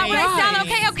is not what I sound.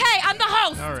 Okay, I'm the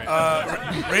host. All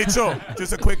right. Rachel,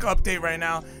 just a quick update right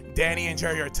now. Danny and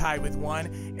Jerry are tied with 1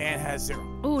 and has 0.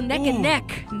 Ooh, neck and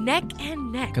neck. Neck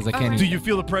and neck. Because I can't eat. Do you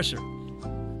feel the pressure?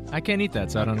 I can't eat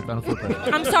that, so I don't feel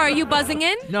pressure. I'm sorry, you buzzing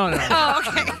in? No. Oh,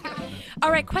 okay.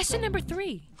 All right, question number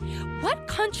 3. What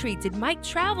country did Mike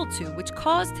travel to which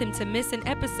caused him to miss an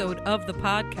episode of the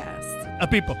podcast? A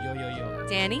people. Yo.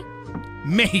 Danny?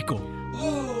 Mexico.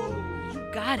 Ooh, you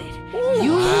got it.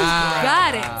 You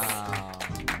got it.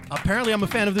 Apparently, I'm a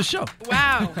fan of the show.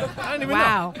 Wow. I didn't even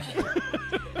know.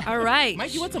 All right.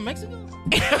 Mike, you went to Mexico?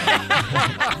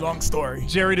 Long story.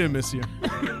 Jerry didn't miss you.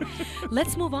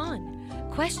 Let's move on.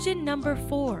 Question number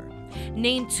 4.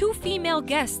 Name 2 female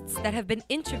guests that have been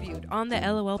interviewed on the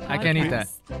LOL podcast. I can't eat that.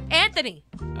 Anthony.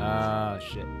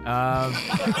 Shit.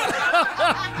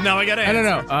 No, I gotta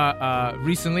answer. No.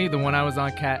 Recently, the one I was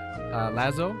on, Cat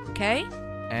Lazo. Okay.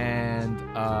 And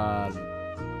I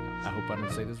hope I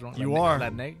don't say this wrong. You are.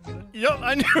 Yep,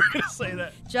 I knew you were gonna say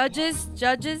that. Judges.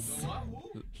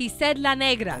 He said La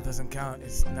Negra. That doesn't count.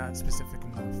 It's not specific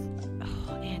enough.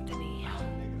 Oh, Anthony.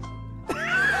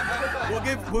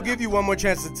 We'll give you one more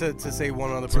chance to say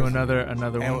one other To person.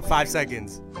 another one. And 5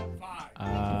 seconds.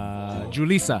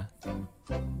 Julissa.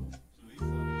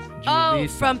 Oh,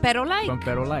 from Pero Like. From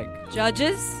Pero Like.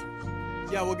 Judges.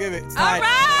 Yeah, we'll give it. All right.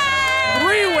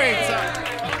 3-way tie.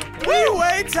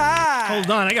 3-way tie. Hold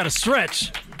on, I gotta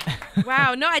stretch.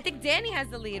 Wow. No, I think Danny has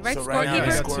the lead, right? So right now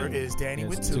the Scorekeeper? score is Danny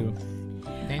with 2.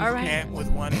 All right. Ant with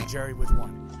 1 and Jerry with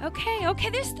 1. Okay.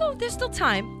 There's still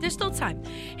time.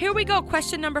 Here we go.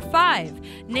 Question number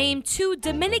 5. Name 2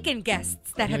 Dominican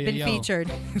guests that have been featured.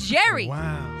 Jerry.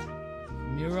 Wow.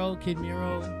 Kid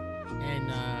Miro,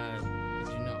 and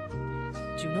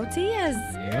Juno Diaz.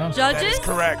 Yeah. Judges. That is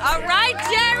correct. All right,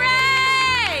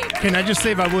 Jerry. Can I just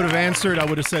say if I would have answered, I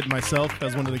would have said myself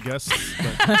as one of the guests.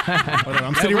 But, hold on,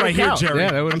 I'm sitting right here, Jerry.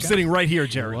 Yeah, I'm sitting right here,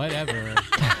 Jerry. whatever.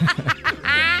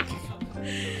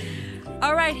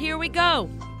 All right, here we go.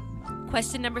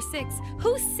 Question number 6.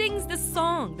 Who sings the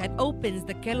song that opens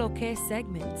the Que Lo Que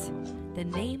segment? The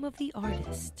name of the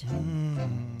artist.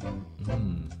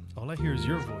 All I hear is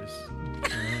your voice.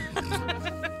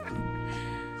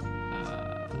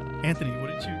 Anthony, what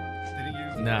didn't you?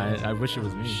 Nah, I wish it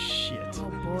was me. Shit.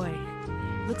 Oh, boy.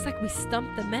 Looks like we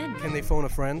stumped the men. Can they phone a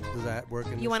friend? Does that work?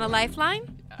 You want a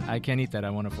lifeline? I can't eat that. I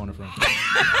want to phone a friend.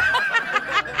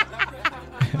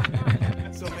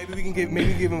 So maybe we can give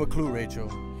him a clue,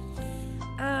 Rachel.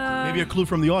 Maybe a clue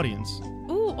from the audience.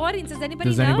 Ooh, audience, does anybody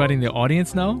Does know? anybody in the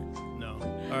audience know? No.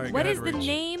 All right. What go is ahead, the Rach.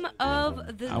 name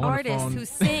of the I wanna artist phone- who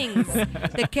sings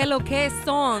the Que Lo Que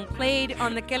song played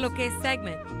on the Que Lo Que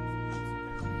segment?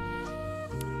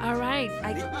 All right.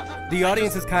 The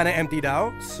audience is kind of emptied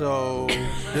out, so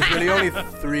there's really only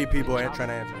 3 people trying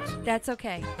to answer this. That's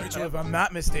okay. Rachel, if I'm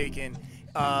not mistaken,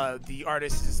 the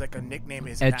artist is like a nickname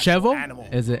is El an actual Chevo? animal.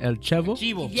 Is it El Chevo?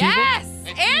 Chivo. Yes,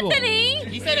 Chivo. Anthony.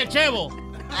 He said El Chevo.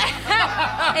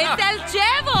 It's El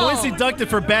Chevo. Points deducted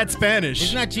for bad Spanish.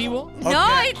 It's not Chivo. No,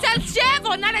 it's El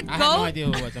Chevo, not a I had no goat. idea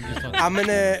who it was. I'm just talking. I'm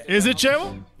gonna. Is it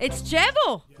Chevo? It's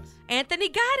Chevo. Anthony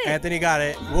got it. Anthony got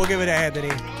it. We'll give it to Anthony.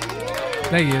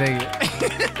 Thank you.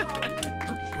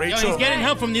 Yo, he's getting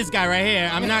help from this guy right here.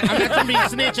 I'm not trying to be a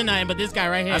snitch or nothing, but this guy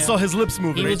right here. I saw his lips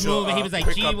moving. He was Rachel, moving. He was like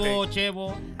quick Chivo, update.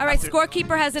 Chevo. All right,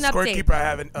 scorekeeper has an update. Scorekeeper, I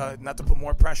haven't, not to put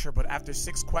more pressure, but after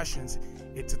 6 questions,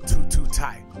 it's a 2-2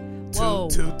 tie. Whoa.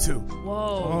 2-2.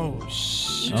 Whoa. Oh,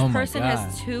 shit. Each Oh my person God.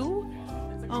 has 2?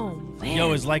 Oh, man.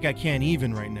 Yo, it's like I can't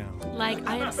even right now. Like,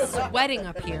 I am sweating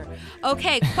up here.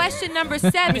 Okay, question number Let me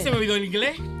 7. see what we go in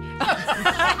English.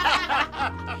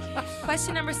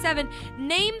 Question number 7.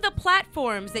 Name the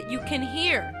platforms that you can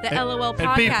hear the LOL and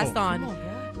podcast people.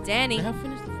 on. Danny.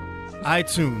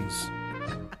 iTunes,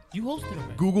 You hosted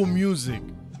it. Google Music,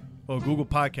 or Google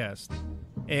Podcast.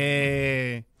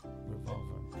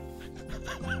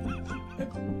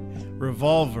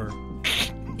 Revolver.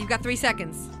 You've got 3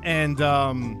 seconds. And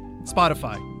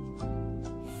Spotify.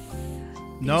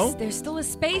 No? There's still a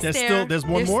space There's there. still- there's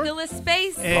one more? There's still a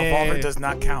space. Revolver does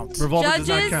not count. Revolver Judges,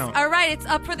 does not count. all right, it's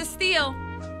up for the steal.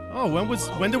 Oh,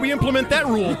 when did we implement that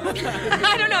rule?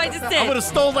 I don't know, I just did. I would have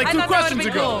stole like I 2 thought that questions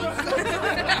would've ago. been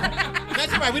cool.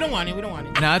 That's all right. We don't want it. We don't want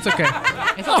it. No, it's okay.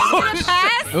 It's okay.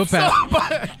 Pass? We'll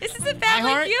pass. This is a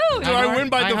family iHeart? feud. Do I win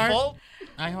by default?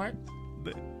 iHeart?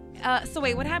 So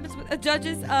wait, what happens with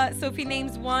judges? So if he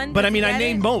names one, But I does mean, he I get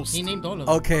named it? most. He named all of them.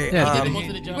 Okay. Yeah, Most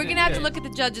of the judges. We're gonna have to look at the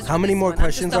judges. How for many this more one, not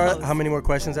just questions the are? host. How many more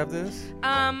questions after this?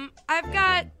 I've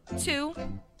got 2.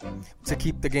 To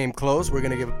keep the game close, we're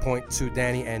gonna give a point to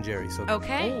Danny and Jerry. So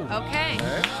Okay. Okay.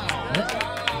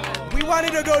 we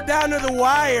wanted to go down to the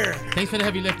wire. Thanks for the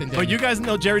heavy lifting, But you guys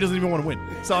know Jerry doesn't even want to win.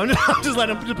 So I'm just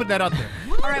letting him put that out there.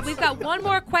 All right, we've got one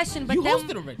more question, but You then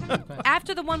hosted already.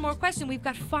 after the one more question, we've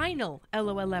got final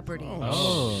LOL Leopardy.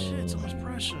 Oh, shit, so much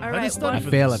pressure. All I right, didn't study I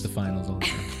for fail this. at the finals all the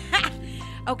time.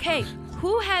 Okay,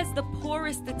 who has the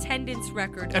poorest attendance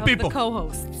record Hey, of people. the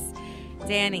co-hosts?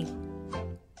 Danny.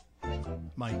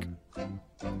 Mike.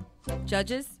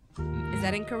 Judges? Is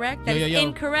that incorrect? Yo, That yo, is yo.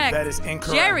 incorrect. That is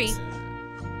incorrect.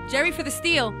 Jerry for the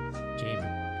steal.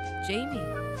 Jamie.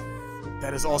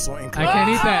 That is also I incorrect. can't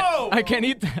eat that. I can't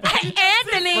eat that.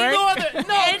 Anthony. No,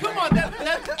 come on.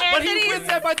 But he wins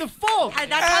that by default.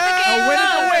 That's how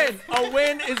the game goes. A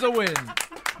win is a win.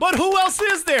 But who else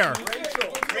is there?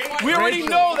 We already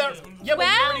know that. Yeah, but we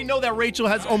Well- already know that Rachel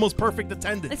has almost perfect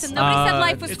attendance. Listen, nobody said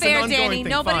life was it's an fair, ongoing Danny.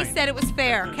 thing, Nobody fine. said it was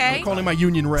fair, okay? I'm calling my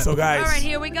union rep. So guys, All right,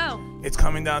 here we go. it's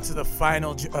coming down to the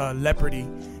final Leopardy.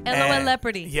 LOL And-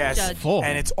 Leopardy, Yes. Judge. Full.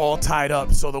 And it's all tied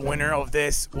up. So the winner of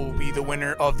this will be the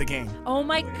winner of the game. Oh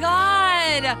my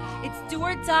God! It's do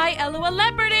or die LOL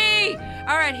Leopardy!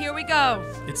 All right, here we go.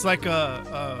 It's like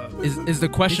Is the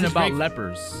question This is about great.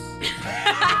 lepers?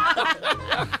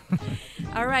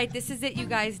 All right, this is it, you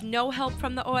guys. No help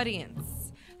from the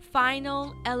audience.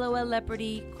 Final LOL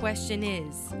Leopardy question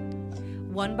is,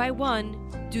 one by one,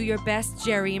 do your best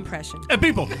Jerry impression. and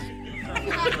people.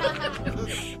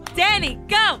 Danny,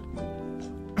 go!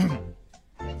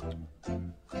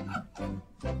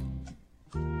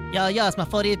 Yo, it's my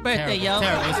 40th birthday, Terrible, yo.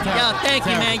 terrible, it's terrible, Yo, thank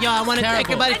you, man. Yo, I want to thank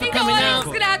Terrible. everybody I for think the coming audience is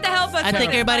out. gonna have to help us. I thank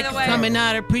everybody by for the way. coming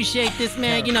out. I appreciate this,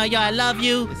 man. You know, yo, I love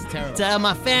you. It's terrible. To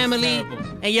my family. Terrible.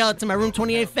 And yo, to my Room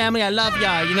 28 family, I love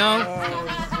y'all, you know?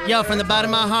 Yo, from the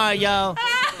bottom of my heart, yo.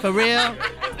 For real.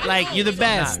 Like, you're the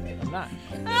best. I'm not.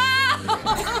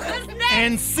 Who's next?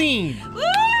 And scene. Woo!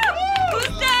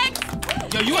 Who's next?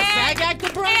 Yo, you a SAG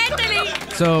actor, bro? Anthony!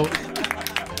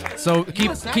 So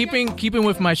keeping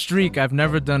with my streak, I've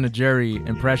never done a Jerry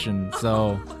impression,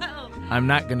 so I'm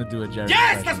not gonna do a Jerry.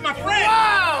 Yes, impression. that's my friend.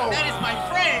 Wow. That is my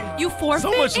friend. You forfeit?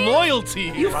 So much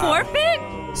loyalty. You forfeit?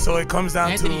 So it comes down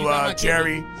Anthony, you got my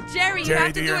Jerry. Jerry, you Jerry, have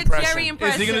to do do your a impression. Jerry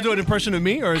impression. Is he gonna do an impression of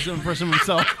me or is it an impression of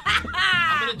himself?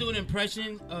 I'm gonna do an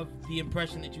impression of the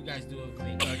impression that you guys do of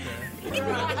me. Okay.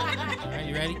 All right,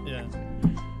 you ready?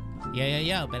 Yeah.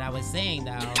 Yeah. But I was saying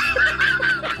though.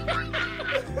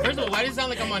 First of all, why does it sound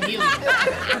like I'm on helium?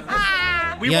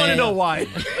 We Yeah, want to yeah, know yeah. why.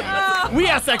 We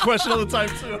ask that question all the time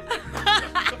too.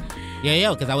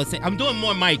 Yeah, because I was saying I'm doing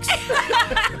more mics.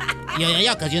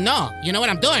 Yeah, because you know what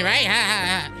I'm doing,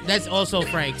 right? That's also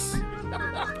Frank's.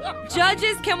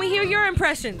 Judges, can we hear your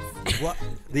impressions? What?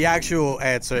 The actual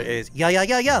answer is yo.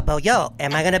 But yo,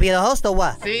 am I gonna be the host or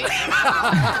what? See?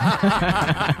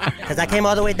 Because I came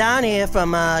all the way down here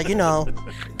from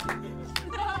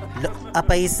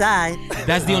Upper East Side.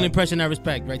 That's the only impression I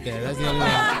respect right there. That's the only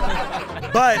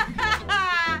one. But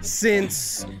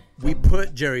since we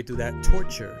put Jerry through that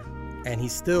torture, and he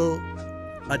still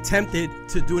attempted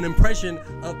to do an impression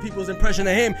of people's impression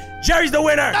of him, Jerry's the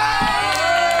winner!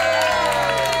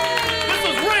 This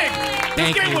was rigged!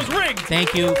 This game was rigged!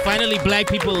 Thank you. Finally, black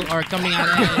people are coming out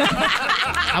of it.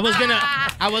 I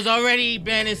was already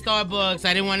banning Starbucks.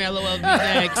 I didn't want LOL to be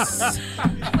next.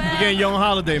 You're getting your own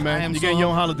holiday, man. You're getting your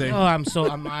own holiday. Oh, I'm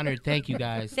honored. Thank you,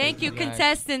 guys. Thank you,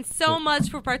 contestants, so much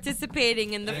for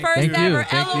participating in the first Thank you. ever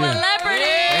Thank LOL you.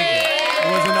 Celebrity.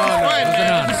 It was an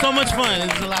honor. It was so much fun.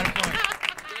 It was a lot of fun.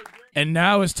 And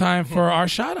now it's time for our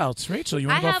shout-outs. Rachel, you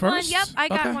want to go first? I have one. Yep, I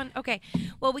got one. Okay.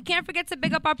 Well, we can't forget to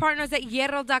big up our partners at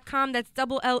Hierro.com. That's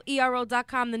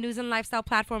LERO.com, the news and lifestyle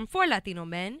platform for Latino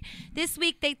men. This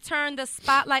week, they turned the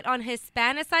spotlight on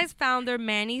Hispanicized founder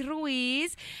Manny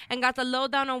Ruiz and got the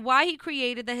lowdown on why he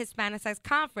created the Hispanicized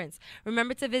Conference.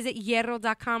 Remember to visit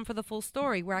Hierro.com for the full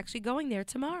story. We're actually going there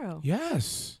tomorrow.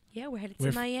 Yes. Yeah, we're headed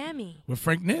to Miami. With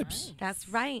Frank Nips. That's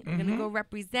right. We're going to go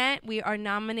represent. We are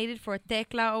nominated for a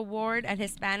Tecla Award at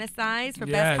Hispanicized for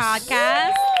Best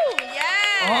Podcast. Woo!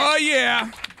 Yes! Oh, yeah.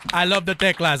 I love the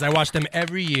Teclas. I watch them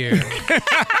every year.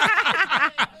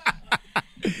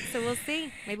 So we'll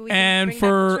see. Maybe we can bring back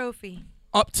the trophy.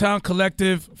 Uptown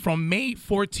Collective, from May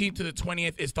 14th to the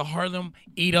 20th is the Harlem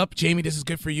Eat Up. Jamie, this is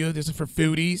good for you. This is for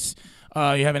foodies.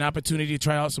 You have an opportunity to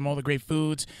try out some of all the great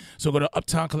foods. So go to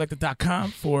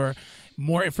uptowncollective.com for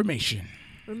more information.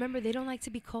 Remember, they don't like to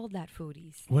be called that,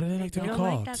 foodies. What do they like to be They called?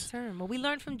 don't like that term. Well, we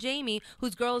learned from Jamie,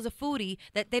 whose girl is a foodie,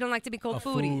 that they don't like to be called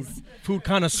foodies. Food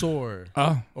connoisseur.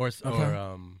 Oh. Or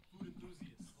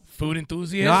food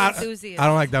enthusiast? No, I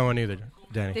don't like that one either,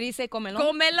 Danny. Did he say comelon?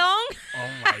 Comelon? Oh,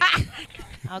 my God.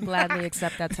 I'll gladly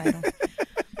accept that title.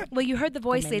 Well, you heard the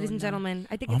voice, ladies and gentlemen.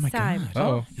 I think it's time.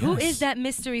 Oh, Who is that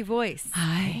mystery voice?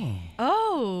 Hi.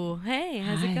 Oh, hey,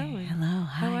 how's it going? Hello.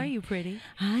 Hi. How are you, pretty?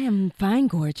 I am fine,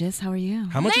 gorgeous. How are you?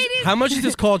 How much is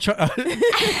this called?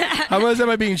 How much am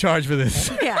I being charged for this?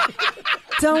 Yeah.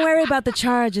 Don't worry about the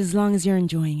charge as long as you're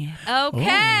enjoying it. Okay.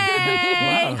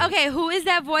 Wow. Okay, who is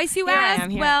that voice you Here I asked? am,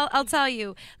 here. Well, I'll tell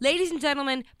you. Ladies and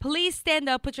gentlemen, please stand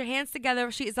up, put your hands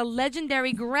together. She is a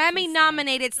legendary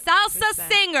Grammy-nominated salsa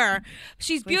singer.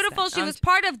 She's beautiful. She was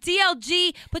part of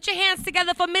DLG. Put your hands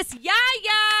together for Miss Yaya.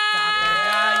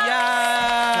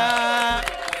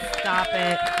 Stop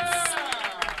it.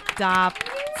 Stop.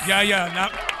 Yeah.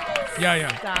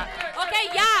 Stop. Okay,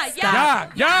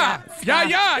 Yeah.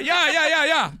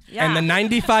 And the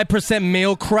 95%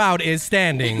 male crowd is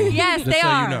standing. Yes, Just they so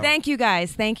are. You know. Thank you,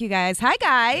 guys. Hi,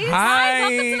 guys. Hi.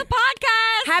 welcome to the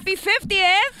podcast. Happy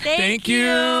 50th. Thank you.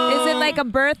 Is it like a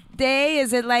birthday?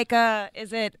 Is it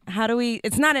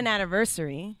it's not an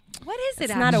anniversary. What is it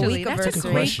It's not a actually? week of That's a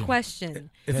birthday. great question.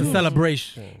 It's a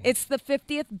celebration. It's the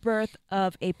 50th birth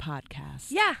of a podcast.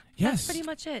 Yeah, Yes. that's pretty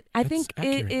much it. I think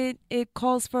accurate. it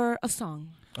calls for a song.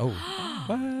 Oh.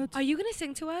 What? Are you going to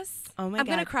sing to us? Oh, my I'm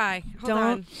God. going to cry. Hold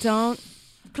on. Don't.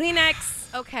 Kleenex.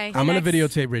 Okay. I'm going to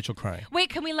videotape Rachel crying. Wait,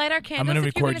 can we light our candles? I'm gonna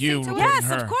if you're record gonna you sing to recording us?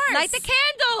 her. Yes, of course. Light the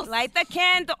candles. Light the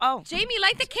candle. Oh. Jamie,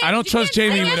 light the candles. I don't You trust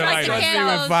can't Jamie sing with a and light lighter. the Trust me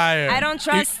candles. with fire. I don't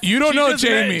trust. You don't know She just met-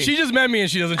 Jamie. She just met me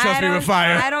and she doesn't trust me with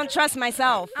fire. I don't trust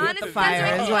myself with Honest, the fire.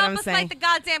 Desiree, Is can you what help I'm us saying. light the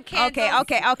goddamn candles?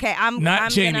 Okay. I'm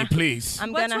Not Jamie, gonna, please.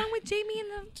 I'm What's gonna. wrong with Jamie and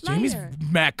the Jamie's lighter?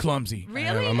 mad clumsy.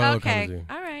 Really? I'm a little Okay. clumsy.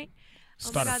 All right.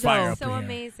 Start oh a my God, fire that's up so in here.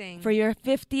 amazing. For your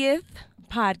 50th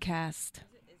podcast,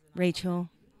 Rachel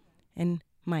and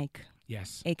Mike,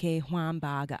 Yes. a.k.a. Juan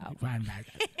Baga. Fine, bad.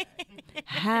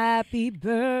 Happy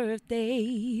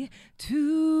birthday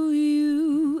to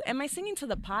you. Am I singing to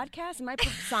the podcast? Am I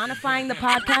personifying the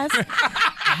podcast?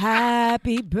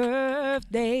 Happy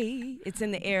birthday. It's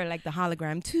in the air like the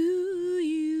hologram. To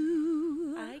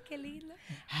you. Ay, qué lindo.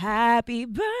 Happy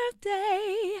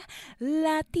birthday,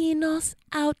 Latinos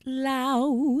out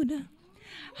loud.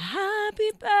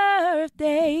 Happy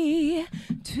birthday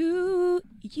to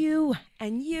you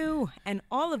and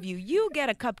all of you. You get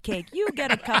a cupcake. You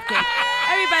get a cupcake.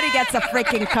 Everybody gets a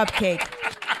freaking cupcake.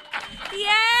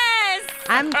 Yes.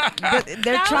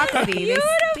 They're chocolatey.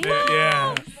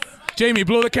 Yeah. Jamie,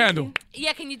 blow the candle.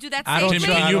 Yeah, can you do that I don't safely?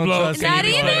 trust. Jamie, you blow. trust Not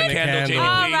Can you blow even? the candle, Jamie,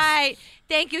 All please? right.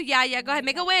 Thank you, Yaya. Go ahead,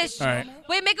 make a wish. All right.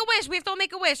 Wait, make a wish. We have to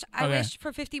make a wish. I Okay. wish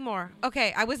for 50 more.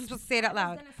 Okay, I wasn't supposed to say it out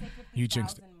loud. You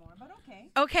jinxed it.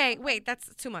 Okay, wait,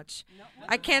 that's too much.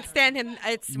 I can't stand him.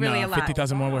 It's really Nah, a lot.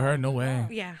 50,000 more with her? No way.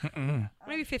 Yeah. Mm-mm.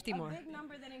 Maybe 50 more. Big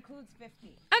number that includes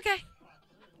 50. Okay.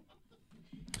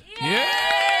 Yeah.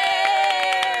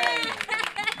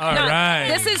 All right.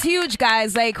 this is huge,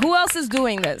 guys. Like, who else is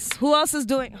doing this? Who else is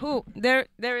doing? Who? There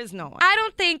is no one. I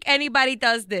don't think anybody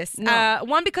does this. No.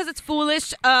 One, because it's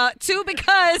foolish. Two,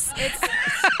 because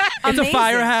It's a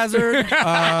fire hazard.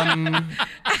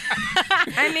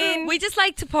 I mean, we just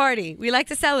like to party. We like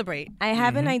to celebrate. I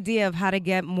have an idea of how to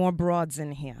get more broads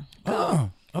in here.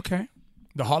 Oh, okay.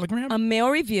 The hologram? A male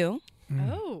review.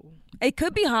 Oh. It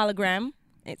could be hologram,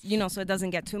 so it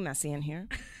doesn't get too messy in here.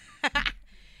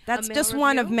 That's male just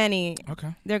one of review? many. Okay.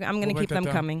 I'm going We'll to write keep that them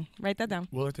down. coming. Write that down.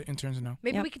 We'll let the interns know.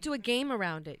 Maybe Yep. we could do a game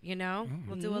around it, you know?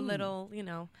 We'll do a little,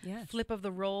 Yes. flip of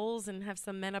the roles and have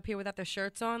some men up here without their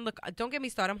shirts on. Look, don't get me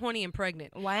started. I'm horny and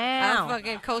pregnant. Wow. I'll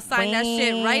fucking co-sign that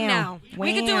shit right now.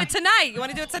 We can do it tonight. You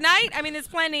want to do it tonight? I mean, there's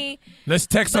plenty. Let's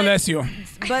text Alessio.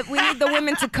 But we need the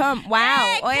women to come.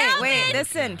 Wow. Hey, Wait,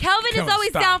 listen. Kelvin is always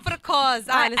stop. down for the cause,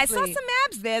 honestly. I saw some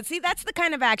abs there. See, that's the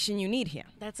kind of action you need here.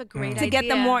 That's a great To idea.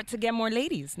 get more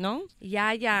ladies, no?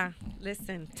 Yeah.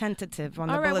 Listen. Tentative on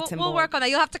All the right, bulletin we'll board. work on that.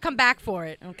 You'll have to come back for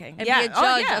it. Okay. And be a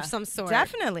judge of some sort.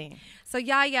 Definitely. So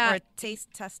Yaya, Or a taste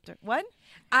tester. What?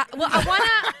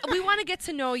 we want to get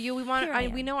to know you. We Here I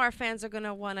am. we know our fans are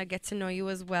gonna want to get to know you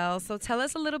as well. So tell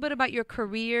us a little bit about your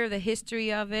career, the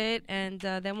history of it, and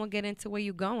then we'll get into where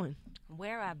you're going.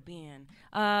 Where I've been?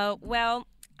 Well,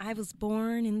 I was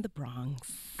born in the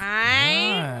Bronx.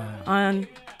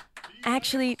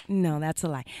 Actually, no, that's a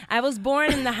lie. I was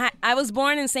born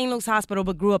in St. Luke's Hospital,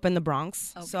 but grew up in the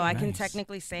Bronx. Okay. So I can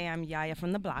technically say I'm Yaya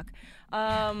from the block.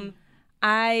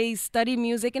 I studied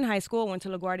music in high school. Went to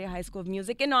LaGuardia High School of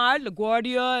Music and Art.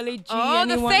 LaGuardia, LAG. Oh,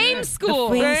 the anyone? Fame School.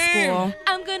 The Fame School.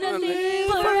 I'm gonna live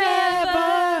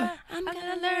forever. I'm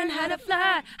gonna learn how to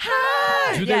fly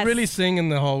high. Do they really sing in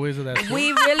the hallways of that school?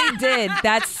 We really did.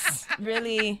 That's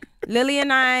really Lily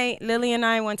and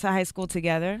I went to high school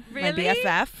together. Really? My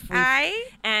BFF.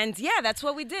 And yeah, that's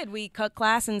what we did. We cut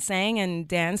class and sang and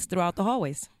danced throughout the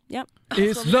hallways. Yep.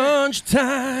 It's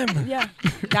lunchtime. Yeah.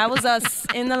 That was us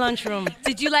in the lunchroom.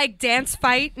 Did you dance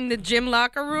fight in the gym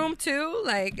locker room too?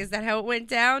 Is that how it went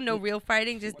down? No real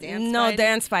fighting, just dance No,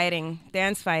 fighting?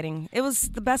 dance fighting. It was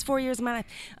the best 4 years of my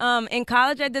life. In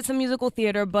college, I did some musical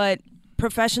theater, but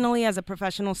professionally, as a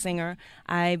professional singer,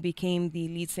 I became the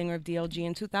lead singer of DLG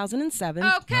in 2007.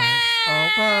 Okay.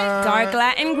 Dark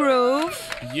Latin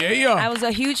Groove. Yeah. I was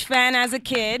a huge fan as a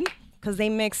kid because they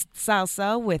mixed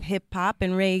salsa with hip hop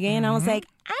and reggae, and I was like,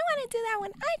 I want to do that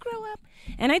when I grow up.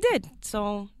 And I did.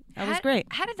 So that was great.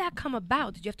 How did that come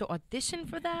about? Did you have to audition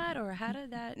for that, or how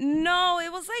did that? No,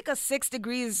 it was like a 6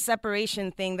 degrees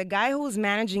separation thing. The guy who was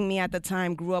managing me at the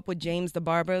time grew up with James the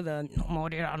barber, the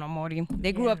No Mori.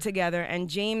 They grew up together, and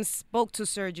James spoke to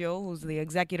Sergio, who's the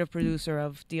executive producer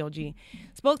of DLG,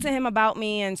 spoke to him about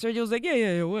me, and Sergio was like,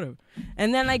 yeah, whatever.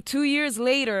 And then 2 years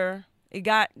later,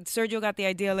 Sergio got the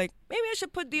idea, maybe I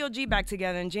should put DLG back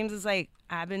together. And James is like,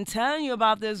 I've been telling you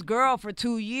about this girl for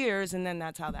 2 years. And then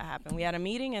that's how that happened. We had a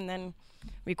meeting and then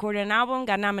recorded an album,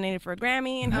 got nominated for a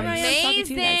Grammy. And here I am talking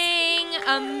to you guys.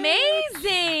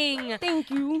 Amazing. Thank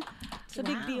you. It's a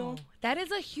big deal. That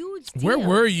is a huge deal. Where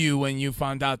were you when you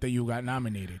found out that you got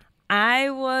nominated? I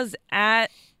was in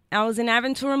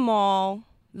Aventura Mall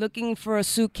looking for a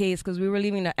suitcase because we were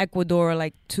leaving to Ecuador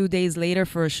 2 days later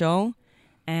for a show.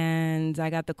 And I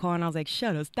got the call, and I was like,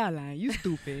 shut up, stop lying. You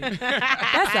stupid.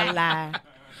 That's a lie.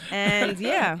 And,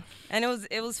 yeah. And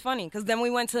it was funny, because then we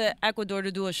went to Ecuador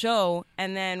to do a show,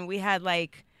 and then we had,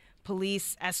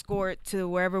 police escort to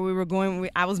wherever we were going.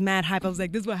 I was mad hype. I was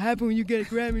like, this is what happened when you get a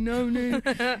Grammy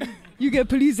nominated. You get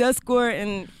police escort,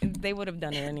 and they would have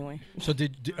done it anyway. So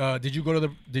did you go to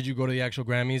the actual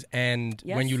Grammys? And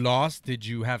Yes. when you lost, did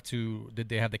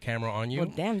they have the camera on you?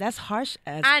 Well, damn, that's harsh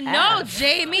as I know, F.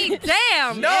 Jamie.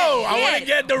 Damn. No, I want to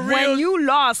get the real. When you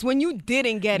lost, when you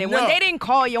didn't get it, No. when they didn't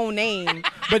call your name.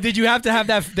 But did you have to have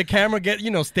the camera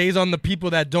stays on the people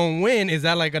that don't win? Is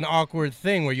that an awkward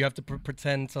thing where you have to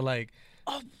pretend to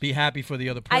be happy for the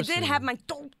other person? I did have my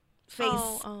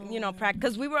face,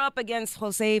 because we were up against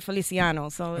Jose Feliciano.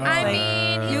 So it's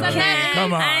he's you a can't. man.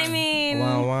 Come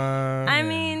on. I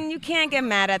mean, you can't get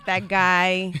mad at that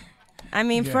guy.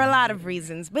 For a lot of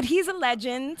reasons, but he's a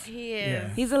legend. He is. Yeah.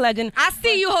 He's a legend. I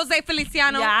see you, Jose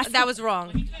Feliciano. Yeah, that was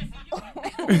wrong.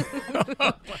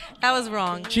 That was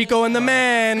wrong. Chico and the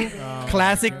Man,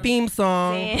 classic theme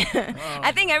song.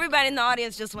 I think everybody in the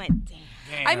audience just went,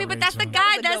 damn. But that's the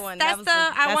guy. That was a good one. That's That was the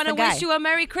the- I that's want to the guy. wish you a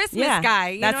Merry Christmas Yeah, guy.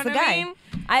 You that's know the what guy. I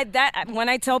mean? When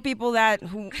I tell people that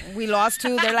who we lost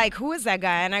to, they're like, "Who is that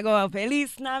guy?" And I go,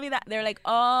 "Feliz Navidad." They're like,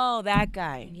 "Oh, that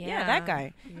guy. Yeah, that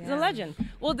guy. He's a legend."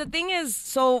 Well, the thing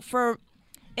is,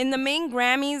 in the main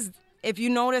Grammys, if you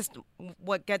noticed,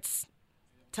 what gets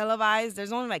televised.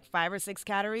 There's only like 5 or 6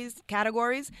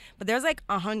 categories, but there's like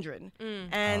 100.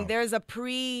 And there's a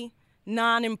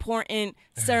non-important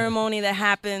ceremony that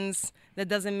happens that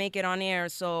doesn't make it on air.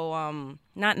 So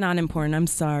not non-important. I'm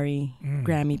sorry,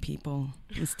 Grammy people.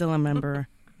 I'm still a member.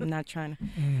 I'm not trying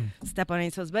to step on any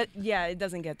toes. But yeah, it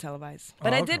doesn't get televised.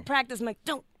 But I did practice my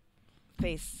don't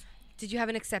face. Did you have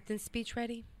an acceptance speech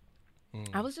ready?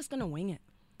 I was just going to wing it.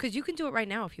 Because you can do it right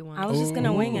now if you want. I was just going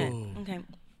to wing it. Okay.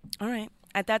 All right.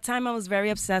 At that time, I was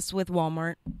very obsessed with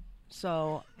Walmart.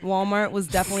 So Walmart was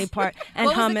definitely part. And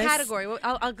what was hummus. the category?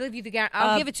 I'll give you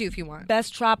I'll give it to you if you want.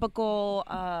 Best tropical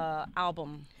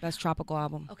album. Best tropical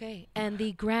album. Okay. And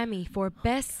the Grammy for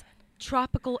Best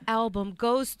Tropical Album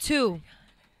goes to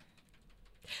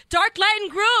Dark Light and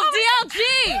Groove, DLG.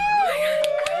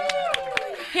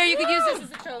 Here, you could use this as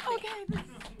a trophy. Okay.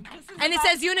 And it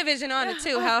says Univision on it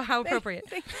too. How appropriate.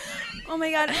 Oh my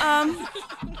God.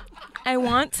 I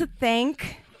want to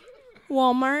thank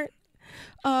Walmart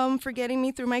for getting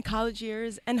me through my college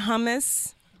years, and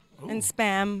hummus and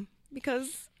Spam,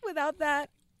 because without that,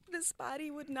 this body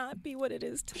would not be what it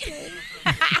is today.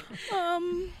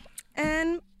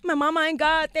 And my mama and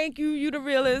God, thank you, you the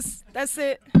realest. That's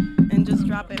it. And just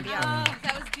drop it. Yeah. Oh,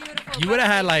 that was beautiful. You would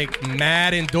have had like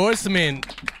mad endorsement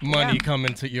money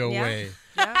coming to your way.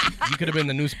 Yeah. You could have been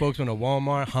the new spokesman of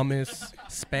Walmart, hummus,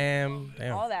 Spam.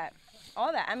 Damn. All that.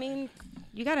 I mean,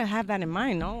 you got to have that in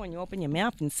mind, no? When you open your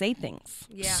mouth and say things.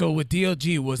 Yeah. So with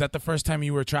DLG, was that the first time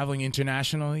you were traveling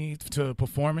internationally to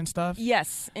perform and stuff?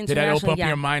 Yes, Did that open up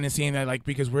your mind and seeing that, like,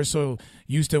 because we're so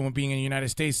used to when being in the United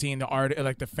States, seeing the art,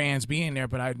 like the fans being there,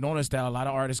 but I noticed that a lot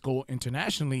of artists go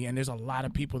internationally, and there's a lot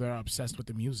of people that are obsessed with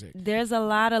the music. There's a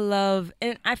lot of love,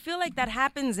 and I feel like that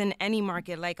happens in any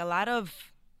market. Like a lot of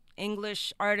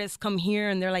English artists come here,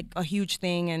 and they're like a huge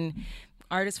thing, and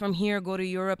artists from here go to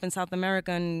Europe and South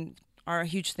America and are a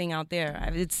huge thing out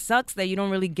there. It sucks that you don't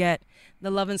really get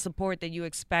the love and support that you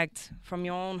expect from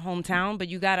your own hometown, but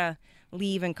you gotta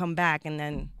leave and come back and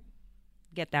then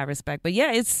get that respect. But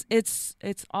yeah, it's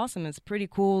awesome. It's pretty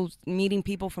cool meeting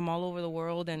people from all over the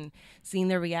world and seeing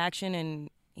their reaction and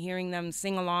hearing them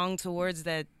sing along to words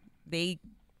that they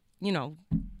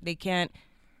can't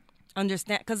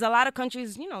understand. Because a lot of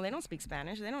countries, they don't speak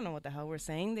Spanish. They don't know what the hell we're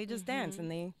saying. They just dance and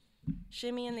they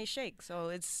shimmy and they shake. So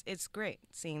it's great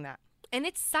seeing that. And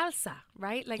it's salsa,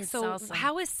 right? Like, It's so salsa.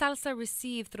 how is salsa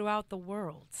received throughout the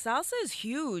world? Salsa is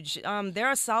huge. There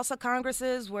are salsa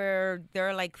congresses where there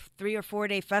are like 3 or 4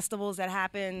 day festivals that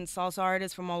happen. Salsa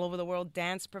artists from all over the world,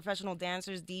 professional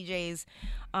dancers, DJs.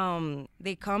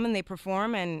 They come and they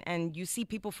perform, and you see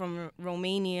people from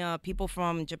Romania, people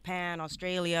from Japan,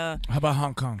 Australia. How about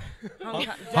Hong Kong?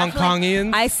 Hong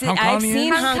Kongians? I've seen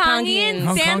Hong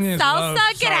Kongians dance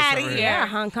salsa? Get out of here. Yeah,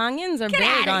 Hong Kongians are Get big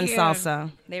outta on here.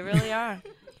 salsa. They really are.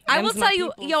 I will Them's my tell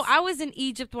you, peoples. I was in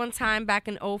Egypt one time back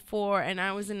in 2004, and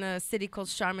I was in a city called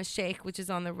Sharm el-Sheikh, which is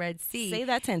on the Red Sea. Say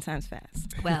that 10 times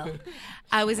fast. Well,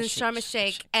 I was in Sharm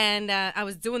el-Sheikh, and I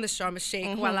was doing the Sharm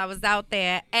el-Sheikh while I was out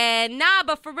there. And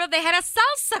but for real, they had a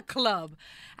salsa club.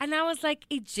 And I was like,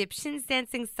 Egyptians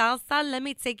dancing salsa? Let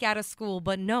me take you out of school.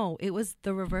 But no, it was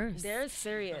the reverse. They're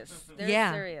serious.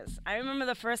 Yeah. Serious. I remember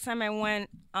the first time I went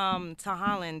to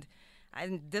Holland.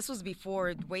 This was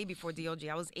way before DLG.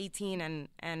 I was 18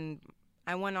 and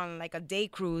I went on like a day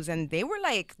cruise, and they were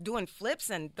like doing flips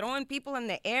and throwing people in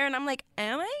the air, and I'm like,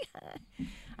 am I?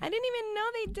 I didn't even know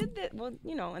they did that.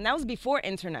 Well, and that was before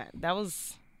internet.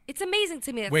 It's amazing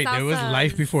to me that Wait, there was salsa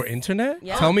life before internet?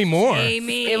 Yeah. Tell me more.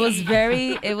 Amy. It was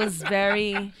very,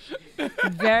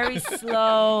 very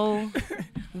slow,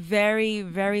 very,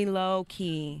 very low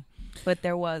key. But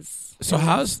there was. So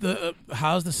how's the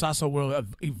salsa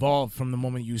world evolved from the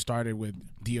moment you started with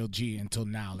DLG until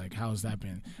now? Like, how's that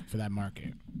been for that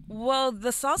market? Well, the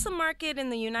salsa market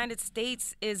in the United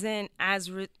States isn't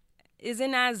as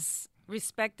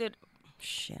respected.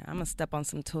 Shit, I'm gonna step on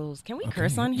some toes. Can we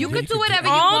curse on here? You could do whatever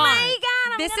you want. Oh my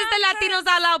God! This is the Latinos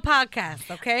Out Loud podcast,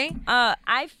 okay?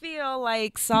 I feel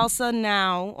like salsa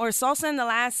now, or salsa in the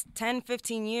last 10,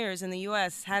 15 years in the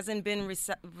U.S. hasn't been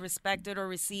respected or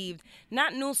received.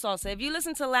 Not new salsa. If you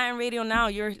listen to Latin radio now,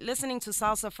 you're listening to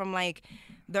salsa from like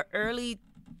the early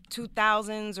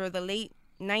 2000s or the late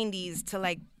 90s to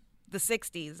like the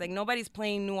 60s. Like, nobody's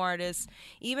playing new artists.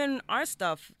 Even our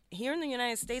stuff, here in the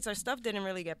United States, our stuff didn't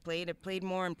really get played. It played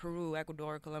more in Peru,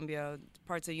 Ecuador, Colombia,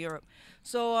 parts of Europe.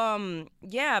 So,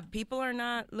 yeah, people are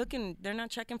not looking. They're not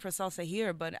checking for salsa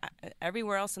here, but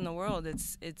everywhere else in the world,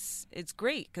 it's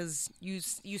great because you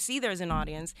see there's an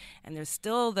audience, and there's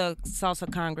still the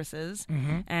salsa congresses,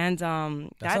 and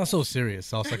that sounds so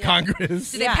serious. Salsa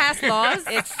Congress. Do they pass laws?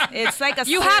 It's like a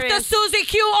you have the Susie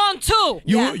Q on too.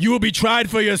 You will be tried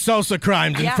for your salsa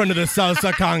crimes in front of the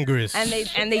Salsa Congress.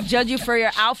 And they judge you for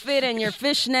your outfit and your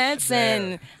fishnets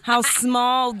and how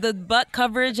small the butt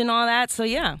coverage and all that. So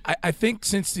yeah. I think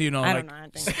since I don't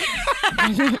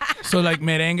know. So like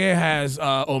merengue has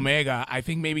Omega. I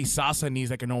think maybe salsa needs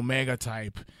like an Omega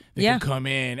type that can come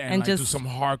in and like, do some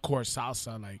hardcore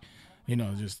salsa, like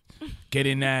just get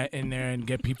in there and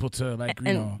get people to like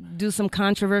do some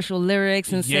controversial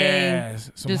lyrics and say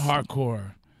some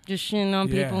hardcore. Just shitting on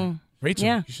people.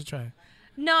 Rachel, you should try it.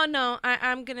 No,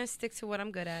 I'm gonna stick to what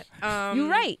I'm good at. You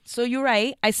write, so you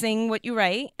write. I sing what you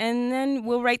write, and then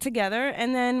we'll write together,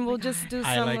 and then we'll just do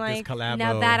some this collabo.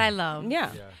 Now that I love.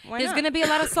 Yeah. There's gonna be a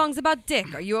lot of songs about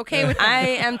dick. Are you okay with that? I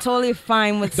am totally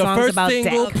fine with the songs first about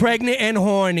single, dick. Pregnant and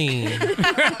Horny.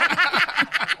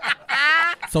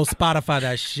 So Spotify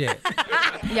that shit.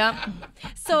 Yep.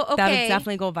 So okay, that'll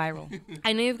definitely go viral.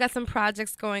 I know you've got some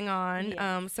projects going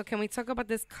on. So can we talk about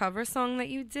this cover song that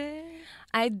you did?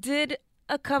 I did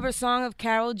a cover song of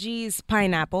Karol G's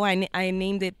Pineapple. I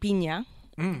named it Piña.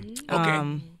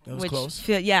 Okay. That was close.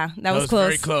 That was close.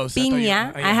 Very close.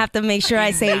 Piña. I have to make sure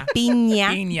I say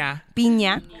piña.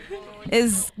 Piña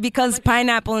is because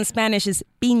pineapple in Spanish is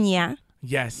piña.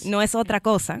 Yes. No es otra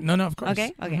cosa. No, of course.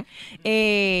 Okay.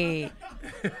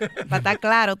 Para estar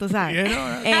claro, tú sabes.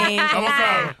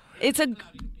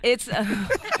 It's a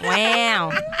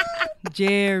wow.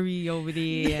 Jerry over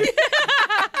there.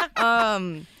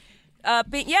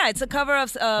 It's a cover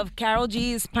of Karol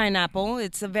G's Pineapple.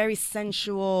 It's a very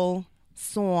sensual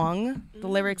song. The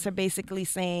lyrics are basically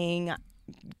saying,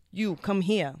 "You come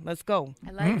here, let's go."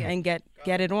 I like it. And get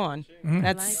it on.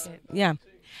 That's I like it. yeah.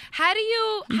 How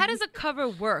does a cover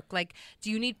work? Like,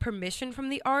 do you need permission from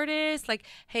the artist? Like,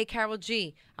 hey, Karol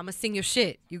G, I'm gonna sing your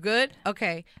shit. You good?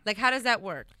 Okay. Like, how does that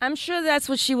work? I'm sure that's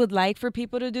what she would like for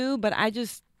people to do, but I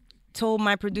just told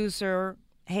my producer,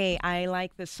 hey, I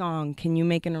like this song. Can you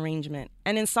make an arrangement?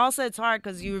 And in salsa, it's hard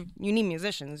because you need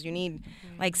musicians. You need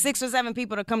like 6 or 7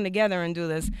 people to come together and do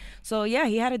this. So yeah,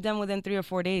 he had it done within 3 or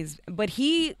 4 days. But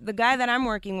the guy that I'm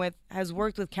working with, has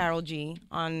worked with Karol G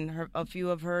on a few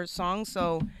of her songs.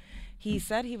 So he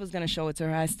said he was going to show it to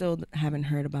her. I still haven't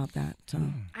heard about that. So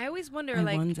I always wonder,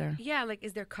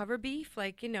 is there cover beef?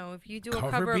 Like, if you do a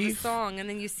cover of a song and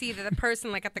then you see that the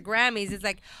person, like, at the Grammys is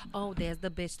like, oh, there's the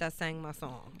bitch that sang my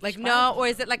song. Like, no, or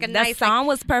is it like a nice... That song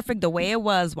was perfect the way it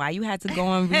was. Why you had to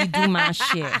go and redo my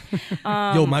shit?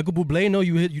 Yo, Michael Bublé,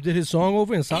 you did his song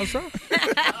over in salsa?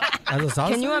 As a salsa?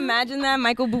 Can you imagine that?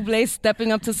 Michael Bublé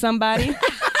stepping up to somebody?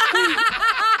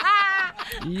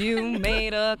 You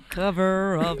made a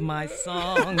cover of my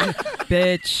song,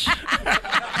 bitch.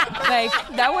 Like,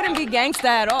 that wouldn't be gangsta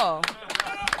at all.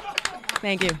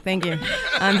 Thank you.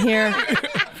 I'm here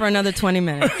for another 20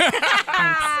 minutes.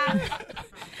 Thanks.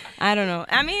 I don't know.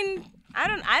 I mean, I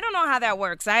don't know how that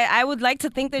works. I would like to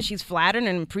think that she's flattered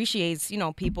and appreciates,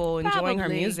 people enjoying her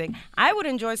music. I would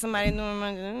enjoy somebody doing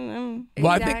my...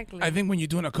 Well, I think when you're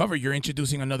doing a cover, you're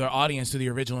introducing another audience to the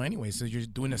original anyway. So you're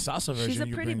doing a salsa version. She's a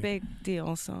pretty big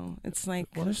deal, so it's like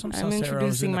there's some I'm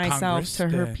introducing myself to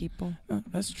her people.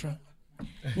 That's true.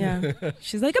 Yeah,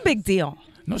 she's like a big deal.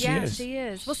 No, she is. She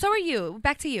is. Well, so are you.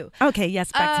 Back to you. Okay,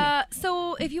 yes, back to me.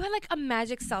 So if you had like a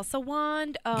magic salsa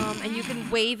wand and you can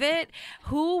wave it,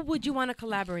 who would you want to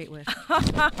collaborate with?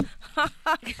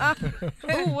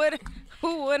 Who wouldn't?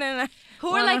 Who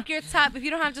are like your top, if you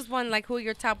don't have just one, like who are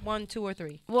your top 1, 2, or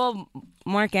 3? Well,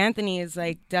 Mark Anthony is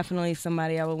like definitely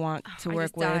somebody I would want to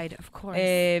work with. Died, of course.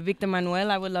 Victor Manuel,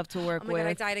 I would love to work with. Oh my God,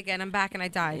 I died again. I'm back and I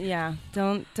died. Yeah,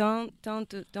 don't.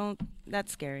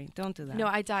 That's scary. Don't do that. No,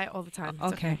 I die all the time.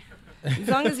 It's okay. As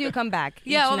long as you come back.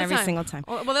 Yeah, all the every single time.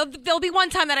 Well, there'll be one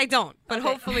time that I don't, but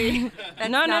hopefully that's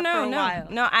not for a while.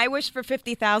 No, I wish for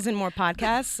 50,000 more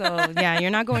podcasts. So yeah,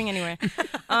 you're not going anywhere.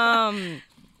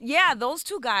 Yeah, those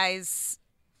two guys,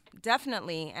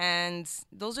 definitely. And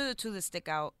those are the two that stick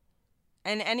out.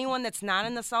 And anyone that's not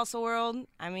in the salsa world,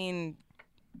 I mean,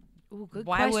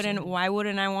 why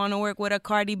wouldn't I want to work with a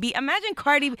Cardi B? Imagine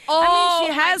Cardi B. I mean,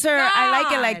 she has her I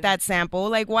Like It Like That sample.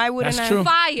 Like, why wouldn't that's true.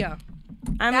 Fire.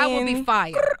 That would be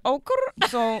fire.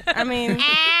 So, I mean.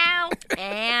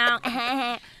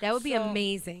 That would be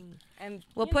amazing. And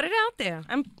we'll put it out there.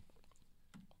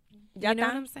 You know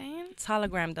what I'm saying? It's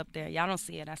hologrammed up there. Y'all don't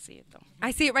see it. I see it, though.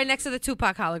 I see it right next to the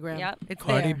Tupac hologram. Yep. It's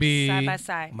Cardi there. B, Side by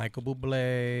side. Michael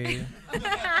Bublé.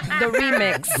 The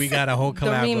remix. We got a whole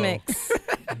collabo.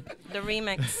 The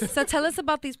remix. So tell us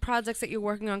about these projects that you're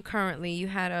working on currently. You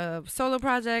had a solo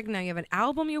project. Now you have an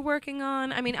album you're working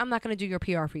on. I mean, I'm not going to do your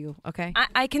PR for you, okay?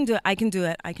 I can do it. I can do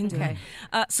it.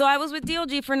 So I was with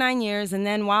DOG for 9 years, and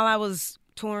then while I was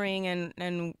touring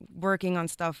and working on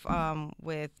stuff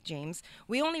with James,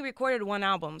 we only recorded one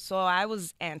album. So I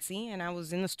was antsy, and I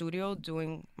was in the studio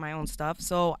doing my own stuff.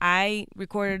 So I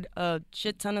recorded a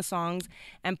shit ton of songs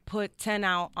and put 10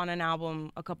 out on an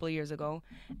album a couple of years ago.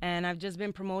 And I've just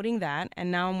been promoting that, and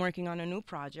now I'm working on a new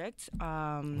project.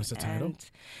 What's the title?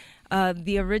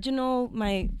 The original,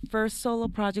 my first solo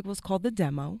project was called The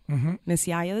Demo, Miss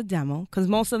Yaya The Demo, because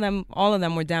all of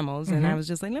them were demos, and I was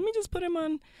just like, let me just put them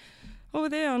on over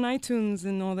there on iTunes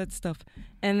and all that stuff.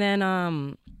 And then,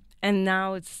 and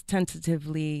now it's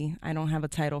tentatively, I don't have a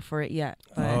title for it yet.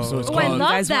 But So it's I called-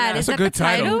 love that. That's Is a that good the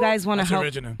title? title. You guys want to That's help?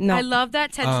 original. No. I love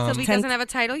that. Tentatively doesn't have a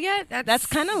title yet? That's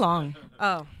kind of long.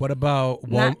 Oh. What about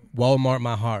Walmart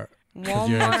My Heart? 'Cause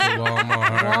you're into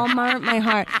Walmart. Walmart My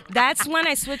Heart. That's when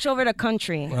I switch over to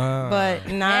country, but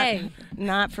not Hey.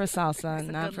 not for salsa.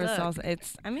 Not good for look. salsa.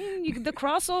 It's, I mean, the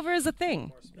crossover is a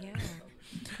thing.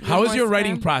 How is your more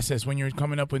writing slam. process when you're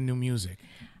coming up with new music?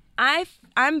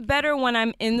 I'm better when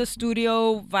I'm in the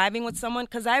studio vibing with someone,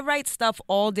 because I write stuff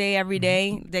all day, every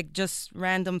day, like just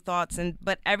random thoughts.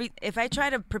 But if I try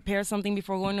to prepare something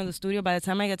before going to the studio, by the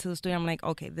time I get to the studio, I'm like,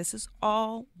 okay, this is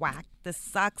all whack. This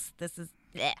sucks. This is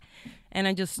bleh. And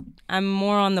I'm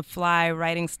more on the fly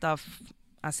writing stuff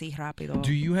así rápido.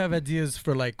 Do you have ideas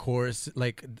for like chorus?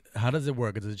 Like, how does it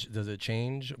work? Does it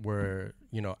change where,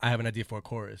 I have an idea for a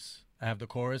chorus. I have the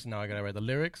chorus, now I gotta write the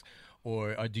lyrics.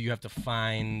 Or do you have to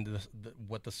find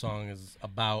what the song is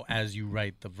about as you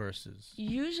write the verses?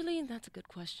 Usually, that's a good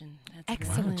question.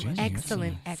 Excellent.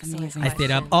 Excellent. I stayed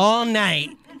up all night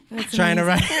trying to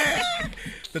write.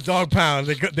 The dog pound.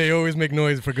 They always make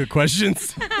noise for good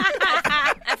questions.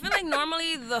 I feel like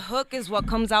normally the hook is what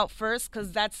comes out first,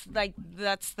 because that's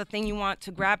the thing you want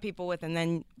to grab people with, and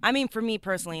then for me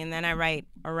personally, and then I write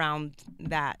around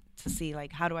that to see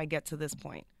like how do I get to this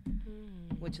point,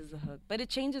 which is the hook. But it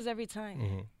changes every time.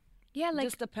 Mm-hmm. Yeah, It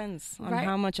just depends on right.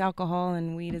 how much alcohol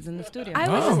and weed is in the studio. I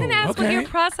was just going to ask what your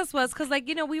process was, because,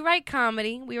 we write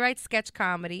comedy, we write sketch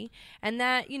comedy, and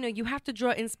that, you have to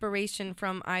draw inspiration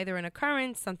from either an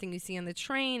occurrence, something you see on the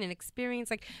train, an experience.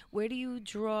 Like, where do you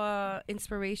draw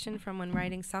inspiration from when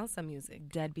writing salsa music?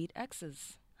 Deadbeat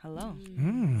exes. Hello.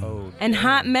 Oh, and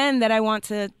hot men that I want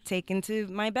to take into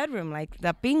my bedroom, like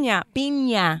the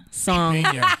Piña song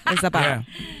is about. Yeah.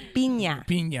 Piña.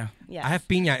 Piña. Yes. I have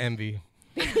piña envy.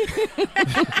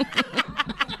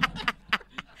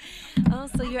 Oh,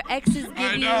 so your exes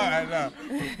give you... I know.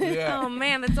 Yeah. Oh,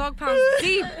 man, the dog pound's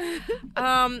deep.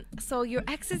 So your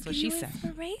exes give you she said.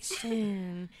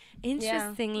 inspiration.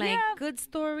 Interesting. Like good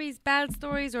stories, bad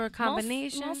stories, or a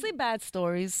combination? Mostly bad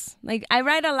stories. Like, I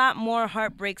write a lot more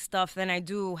heartbreak stuff than I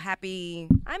do happy,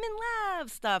 I'm in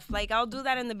love stuff. Like, I'll do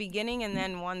that in the beginning, and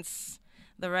then once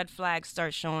the red flags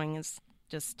start showing, it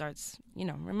just starts,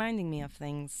 reminding me of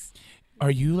things.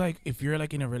 Are you if you're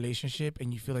in a relationship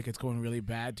and you feel like it's going really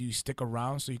bad, do you stick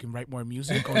around so you can write more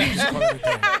music, or you just call it a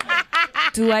day?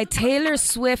 Do I Taylor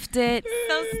Swift it?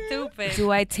 So stupid.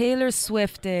 Do I Taylor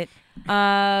Swift it?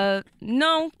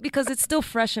 No, because it's still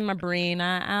fresh in my brain.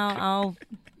 I'll.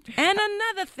 And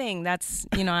another thing that's,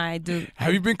 I do.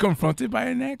 Have you been confronted by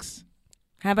an ex?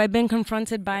 Have I been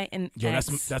confronted by an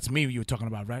ex? That's me you were talking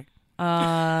about, right?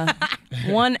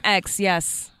 One ex,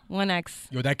 yes. One ex.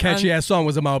 Yo, that catchy ass song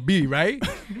was about B, right?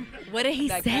 What did he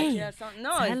say?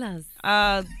 No, Tell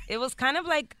us. It was kind of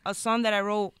like a song that I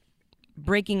wrote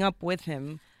breaking up with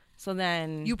him. So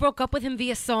then You broke up with him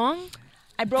via song?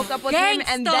 I broke up with him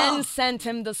and Gangsta. then sent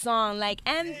him the song.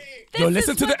 Yo,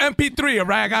 listen to the MP3, all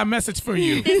right? I got a message for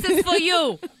you. This is for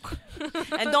you.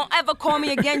 And don't ever call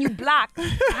me again, you block. On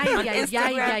Ay,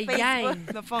 Instagram, ay.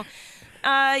 Facebook, the phone.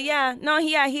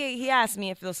 He asked me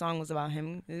if the song was about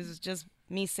him. It was just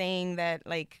me saying that,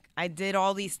 I did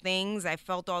all these things, I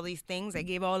felt all these things, I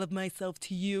gave all of myself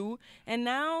to you, and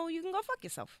now you can go fuck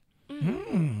yourself.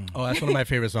 Mm. Oh, that's one of my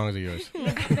favorite songs of yours.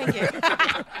 Thank you.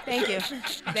 Thank you.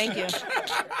 Thank you.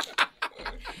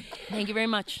 Thank you very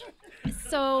much.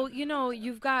 So,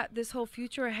 you've got this whole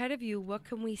future ahead of you. What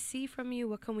can we see from you?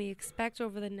 What can we expect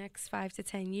over the next 5 to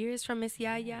 10 years from Miss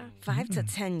Yaya? 5 to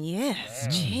 10 years?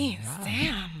 Jeez,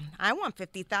 damn. I want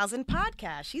 50,000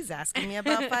 podcasts. She's asking me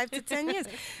about 5 to 10 years.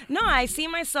 No, I see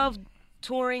myself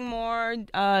touring more,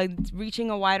 reaching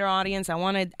a wider audience. I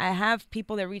have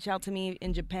people that reach out to me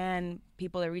in Japan,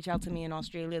 people that reach out to me in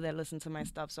Australia that listen to my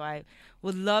stuff. So I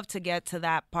would love to get to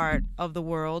that part of the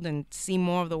world and see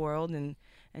more of the world and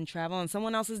travel on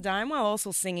someone else's dime while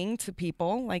also singing to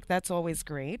people. Like, that's always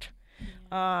great.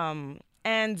 And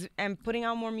putting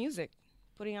out more music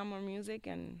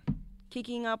and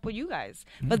kicking up with you guys.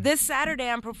 But this Saturday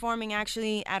I'm performing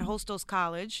actually at Hostos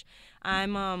College.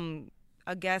 I'm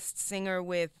a guest singer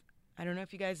with, I don't know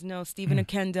if you guys know Stephen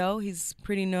Akendo. He's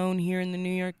pretty known here in the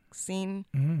New York scene.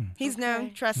 He's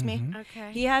known, trust me.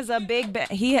 Okay. He has a big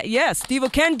Steve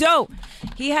Akendo.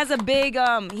 He has a big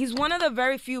he's one of the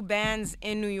very few bands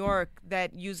in New York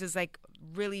that uses like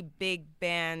really big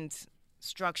band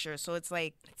structure. So it's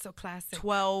like so classic.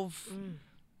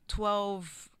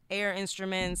 12 air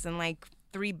instruments and like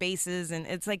 3 basses, and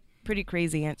it's like pretty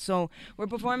crazy. And so we're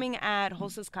performing at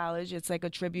Hostos College. It's like a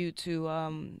tribute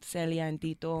to Celia and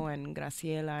Tito and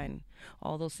Graciela and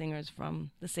all those singers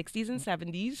from the 60s and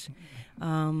 70s.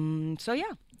 So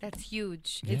yeah. That's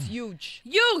huge. It's huge.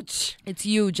 Huge! It's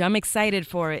huge. I'm excited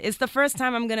for it. It's the first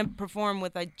time I'm going to perform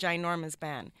with a ginormous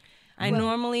band. I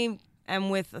normally am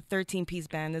with a 13-piece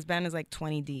band. This band is like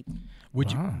 20 deep.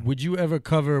 Would you ever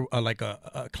cover like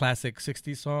a classic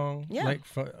 60s song? Yeah. Like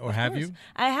or have you?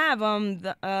 I have.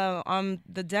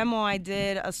 The demo I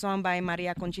did a song by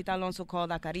Maria Conchita Alonso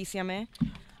called Acaríciame.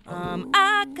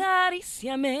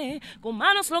 Acaríciame con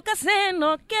manos locas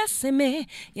enloquéceme.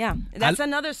 Yeah, that's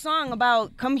another song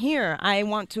about come here, I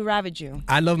want to ravage you.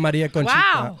 I love Maria Conchita.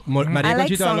 Wow. Maria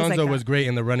Conchita songs Alonso like was great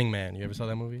in The Running Man. You ever saw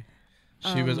that movie?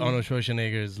 She was Arnold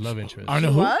Schwarzenegger's love interest.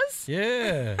 Arnold who? Was?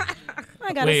 Yeah.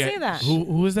 I gotta say that.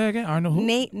 Who is that again? Arnold who?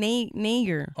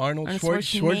 Nager. Arnold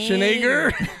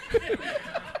Schwarzenegger.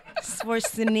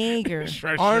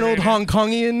 Schwarzenegger. Arnold Hong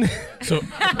Kongian. So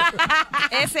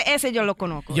ese yo lo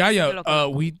conozco. Yeah.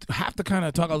 We have to kind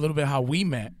of talk a little bit how we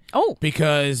met. Oh.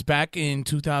 Because back in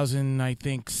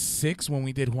 2006 when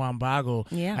we did Juan Bago,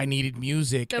 I needed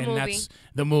music. That's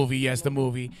the movie. Yes, the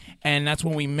movie. And that's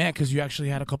when we met because you actually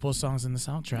had a couple of songs in the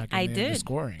soundtrack. I and did. The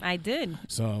scoring. I did.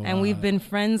 So and we've been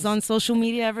friends on social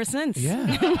media ever since.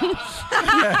 Yeah.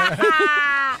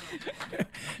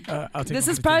 This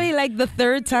is probably like the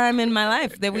 3rd time in my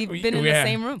life that we've been in the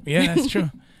same room. Yeah, that's true.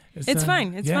 It's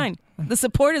fine. It's fine. The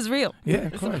support is real. Yeah,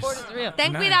 of course. The support is real.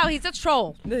 Ten cuidado, he's a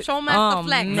troll. Troll master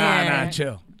flex. Nah,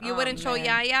 chill. You wouldn't troll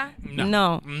Yaya?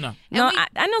 No.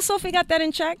 I know Sophie got that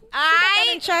in check.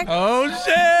 Oh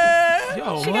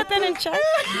shit! She got that in check.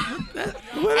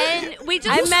 And we just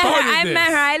I met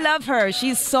her. I love her.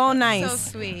 She's so nice. So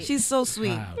sweet. She's so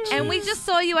sweet. Wow, and we just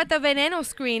saw you at the Veneno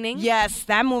screening. Yes,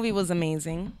 that movie was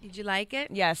amazing. Did you like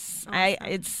it? Yes.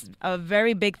 It's a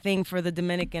very big thing for the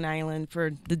Dominican island,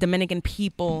 for the Dominican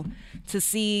people to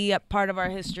see a part of our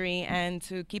history and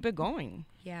to keep it going.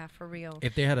 Yeah, for real.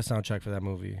 If they had a soundtrack for that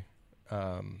movie,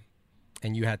 and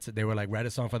you had to, they were like, write a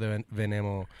song for the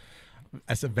Venemo.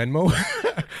 I said Venmo?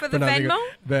 For the Venmo?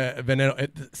 The Veneno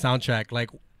soundtrack. Like,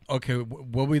 okay,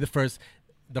 what would be the first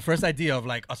idea of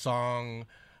like a song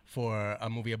for a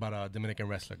movie about a Dominican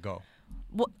wrestler? Go.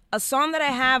 Well, a song that I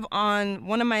have on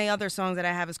one of my other songs that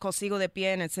I have is called Sigo de Pie,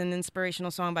 and it's an inspirational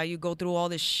song about you go through all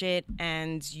this shit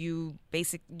and you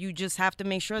just have to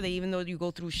make sure that even though you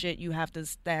go through shit, you have to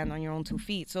stand on your own 2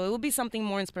 feet. So it would be something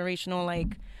more inspirational,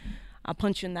 like I'll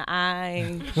punch you in the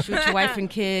eye, shoot your wife and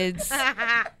kids,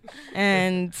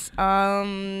 and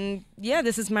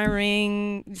this is my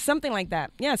ring, something like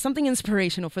that. Yeah, something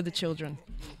inspirational for the children.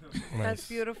 Nice. That's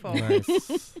beautiful.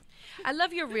 Nice. I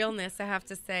love your realness, I have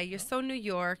to say. You're so New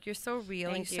York. You're so real.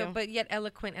 Thank you're you. But yet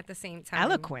eloquent at the same time.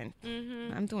 Eloquent?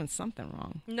 Mm-hmm. I'm doing something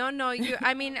wrong. No.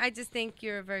 I just think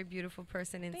you're a very beautiful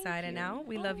person inside and out.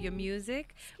 We love your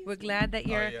music. We're glad that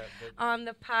you're on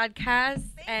the podcast.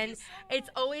 And it's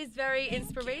always very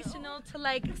inspirational to,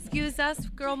 like, excuse us,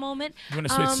 girl moment. You want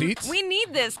to switch seats? We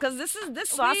need this because this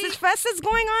sausage fest that's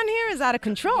going on here is out of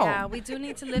control. Yeah, we do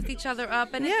need to lift each other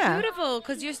up. And it's beautiful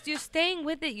because you're staying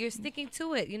with it. You're sticking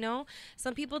to it, you know?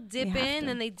 Some people dip in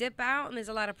and they dip out and there's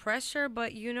a lot of pressure,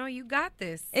 but you got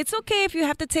this. It's okay if you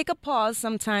have to take a pause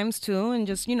sometimes too and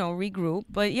just, regroup.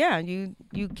 But yeah, you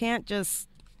can't just,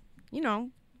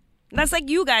 that's like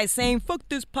you guys saying, fuck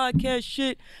this podcast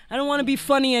shit. I don't want to be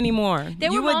funny anymore.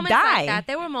 There you were would moments die. like that.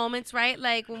 There were moments, right?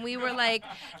 Like when we were like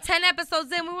 10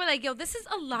 episodes in, we were like, yo, this is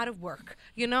a lot of work.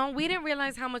 We didn't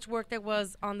realize how much work there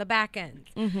was on the back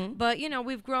end. Mm-hmm. But,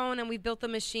 we've grown and we've built the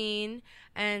machine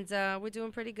and we're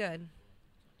doing pretty good.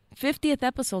 50th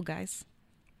episode, guys.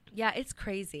 Yeah, it's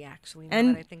crazy, actually, now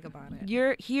And that I think about it.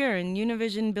 You're here in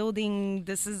Univision building.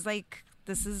 This is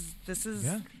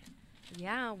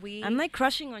Yeah, I'm like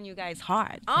crushing on you guys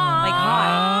hard. Oh, like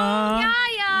hard.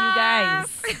 Yaya.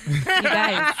 You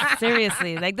guys,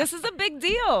 seriously, like this is a big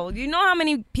deal. You know how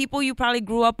many people you probably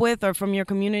grew up with or from your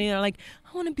community are like, I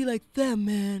want to be like them,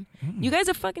 man. You guys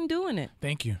are fucking doing it.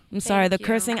 Thank you. I'm sorry, Thank the you.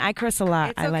 cursing. I curse a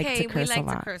lot. It's I like okay. to curse We like a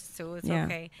lot. to curse too. It's Yeah.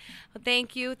 okay. Well,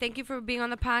 thank you. Thank you for being on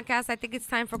the podcast. I think it's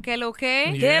time for Que Lo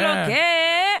Que. Que lo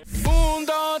que. 1,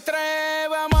 2, 3,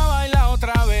 vamos a bailar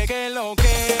otra vez. Que lo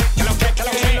que, que lo que, que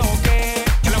lo que,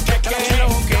 que lo que, que lo que, que lo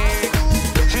que.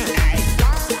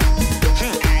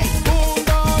 1,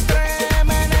 2, 3,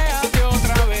 menéate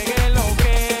otra vez. Que lo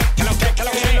que, que lo que, que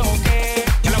lo que, que lo que,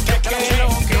 que lo que, que lo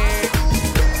que.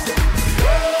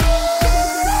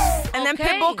 And then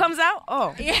Pitbull comes out.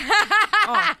 Oh,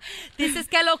 Yeah. This is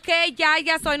Que Lo Que,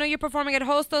 Yaya. So I know you're performing at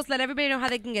Hostos. Let everybody know how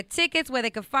they can get tickets, where they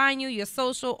can find you, your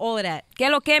social, all of that. Que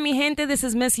lo que, mi gente. This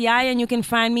is Miss Yaya, and you can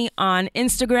find me on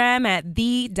Instagram at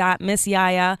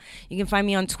the.missyaya. You can find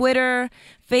me on Twitter,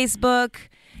 Facebook,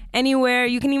 anywhere.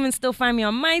 You can even still find me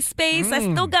on MySpace. I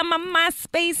still got my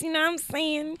MySpace, you know what I'm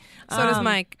saying? So does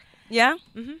Mike. Yeah?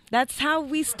 That's how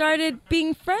we started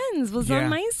being friends, was Yeah.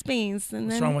 on MySpace. And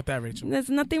What's then wrong with that, Rachel? There's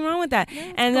nothing wrong with that.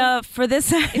 And for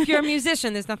this... If you're a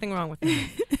musician, there's nothing wrong with it.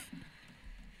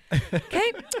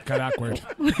 Okay. Got awkward.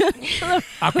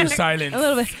 Awkward silence. A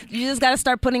little bit. You just got to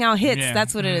start putting out hits. Yeah.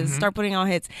 That's what it is. Start putting out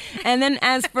hits. And then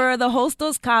as for the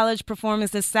Hostos College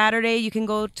performance this Saturday, you can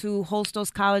go to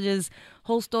Hostos College's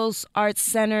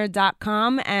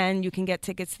hostosartscenter.com and you can get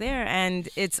tickets there. And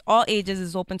it's all ages.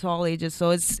 It's open to all ages.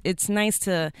 So it's nice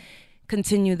to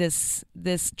continue this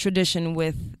tradition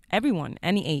with everyone,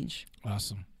 any age.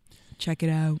 Awesome. Check it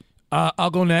out. I'll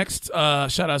go next.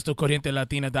 Shout outs to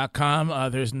corrientelatina.com.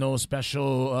 There's no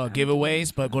special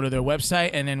giveaways, but go to their website.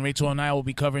 And then Rachel and I will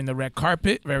be covering the red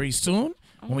carpet very soon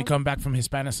when we come back from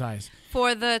Hispanicize.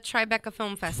 For the Tribeca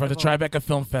Film Festival. For the Tribeca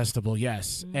Film Festival,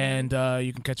 yes. And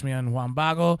you can catch me on Juan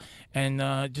Bago. And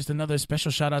just another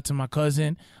special shout out to my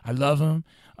cousin. I love him.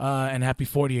 And happy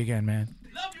 40 again, man.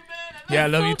 Love you, man. Yeah, I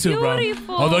love you too, beautiful.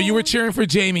 bro. Although you were cheering for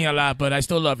Jamie a lot, but I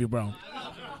still love you, bro.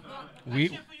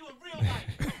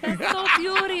 So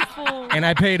beautiful. And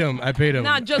I paid him.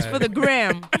 Not just for the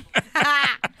gram.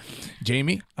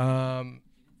 Jamie?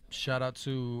 Shout out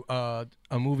to a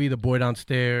movie, The Boy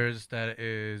Downstairs, that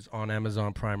is on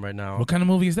Amazon Prime right now. What kind of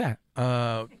movie is that?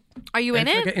 Are you in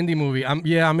it's it? like an indie movie. I'm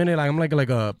in it. I'm like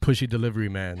a pushy delivery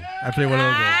man. I play one of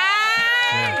those guys.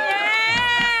 Yeah.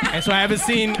 And so I haven't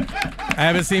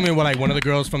seen me with like one of the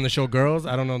girls from the show Girls.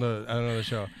 I don't know the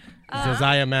show.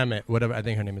 Josiah Mamet, whatever I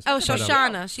think her name is. Oh,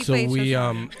 Shoshana. She so played we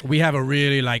Shoshana. We have a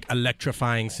really like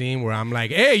electrifying scene where I'm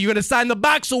like, hey, you gonna sign the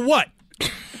box or what?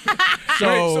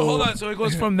 So hold on. So it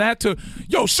goes from that to,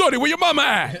 yo, shorty, where your mama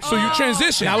at? So you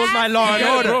transition. That was my Law and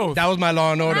Order. Bro. That was my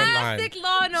Law and Order line. Classic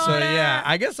Law and Order. So yeah,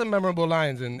 I get some memorable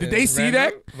lines. Did they see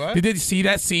that? What? Did they see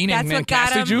that scene That's and then what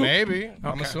got casted him. you? Maybe.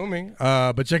 I'm assuming.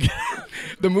 But check it out.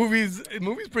 The movie's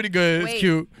pretty good. Wait, It's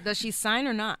cute. does she sign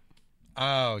or not?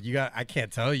 Oh, I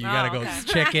can't tell you. You gotta go okay.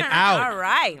 check it out. All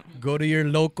right. Go to your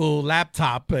local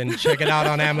laptop and check it out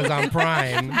on Amazon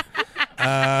Prime.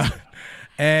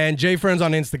 And Jay Ferns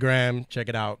on Instagram. Check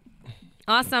it out.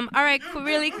 Awesome. All right,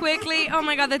 really quickly. Oh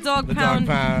my God, the dog The pound.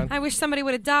 dog pound. I wish somebody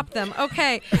would adopt them.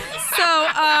 Okay,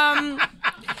 so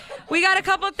we got a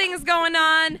couple things going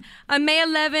on. On May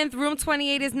 11th, Room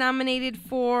 28 is nominated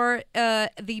for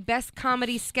the Best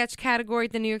Comedy Sketch category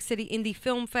at the New York City Indie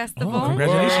Film Festival. Oh,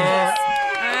 congratulations. All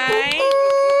right.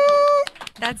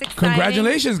 That's exciting.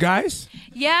 Congratulations, guys.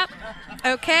 Yep.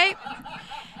 Okay.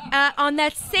 On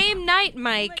that same night,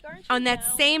 Mike, on that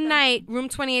same night, Room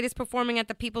 28 is performing at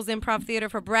the People's Improv Theater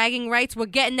for bragging rights. We're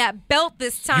getting that belt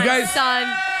this time,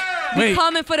 son. We're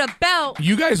coming for the belt.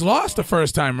 You guys lost the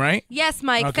first time, right? Yes,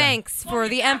 Mike, Okay. thanks for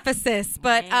the emphasis.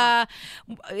 But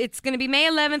it's going to be May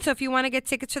 11th, so if you want to get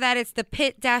tickets for that, it's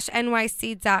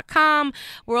thepit-nyc.com.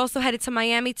 We're also headed to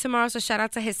Miami tomorrow, so shout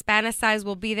out to Hispanicize.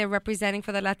 We'll be there representing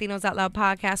for the Latinos Out Loud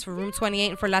podcast for Room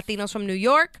 28 and for Latinos from New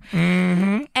York.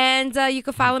 Mm-hmm. And you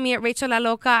can follow me at Rachel La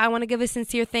Loca. I want to give a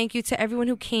sincere thank you to everyone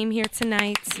who came here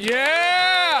tonight.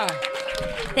 Yeah!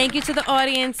 Thank you to the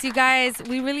audience. You guys,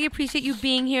 we really appreciate you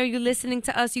being here, you listening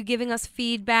to us, you giving us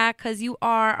feedback, because you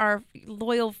are our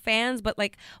loyal fans, but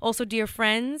like also dear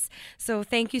friends. So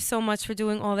thank you so much for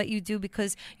doing all that you do,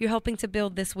 because you're helping to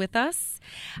build this with us.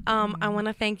 I want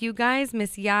to thank you guys,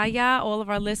 Miss Yaya, all of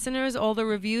our listeners, all the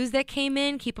reviews that came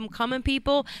in. Keep them coming,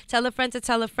 people. Tell a friend to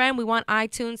tell a friend. We want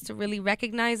iTunes to really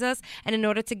recognize us. And in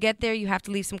order to get there, you have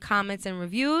to leave some comments and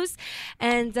reviews.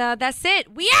 And that's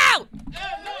it. We out!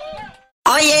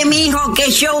 Oye, mijo,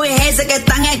 ¿qué show es ese que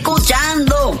están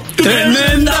escuchando?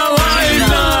 ¡Tremenda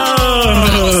Vaina!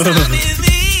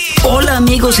 Hola.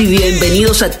 amigos y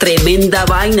bienvenidos a Tremenda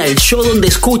Vaina, el show donde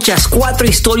escuchas 4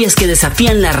 historias que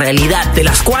desafían la realidad. De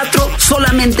las 4,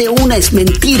 solamente una es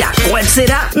mentira. ¿Cuál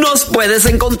será? Nos puedes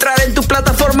encontrar en tu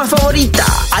plataforma favorita: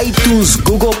 iTunes,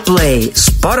 Google Play,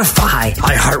 Spotify,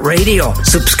 iHeartRadio.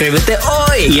 Suscríbete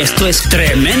hoy. Y esto es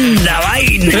Tremenda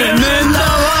Vaina. ¡Tremenda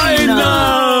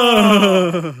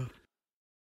Vaina!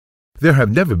 There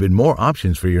have never been more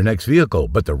options for your next vehicle,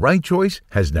 but the right choice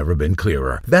has never been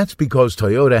clearer. That's because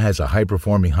Toyota has a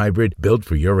high-performing hybrid built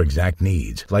for your exact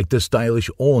needs, like the stylish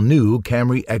all-new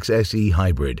Camry XSE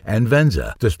Hybrid and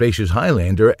Venza, the spacious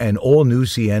Highlander and all-new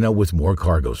Sienna with more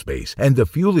cargo space, and the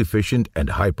fuel-efficient and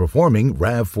high-performing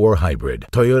RAV4 Hybrid.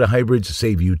 Toyota hybrids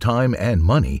save you time and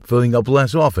money, filling up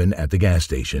less often at the gas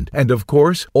station. And of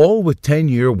course, all with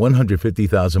 10-year,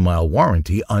 150,000-mile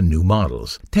warranty on new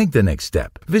models. Take the next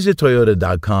step. Visit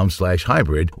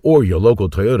Toyota.com/hybrid or your local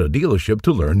Toyota dealership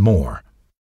to learn more.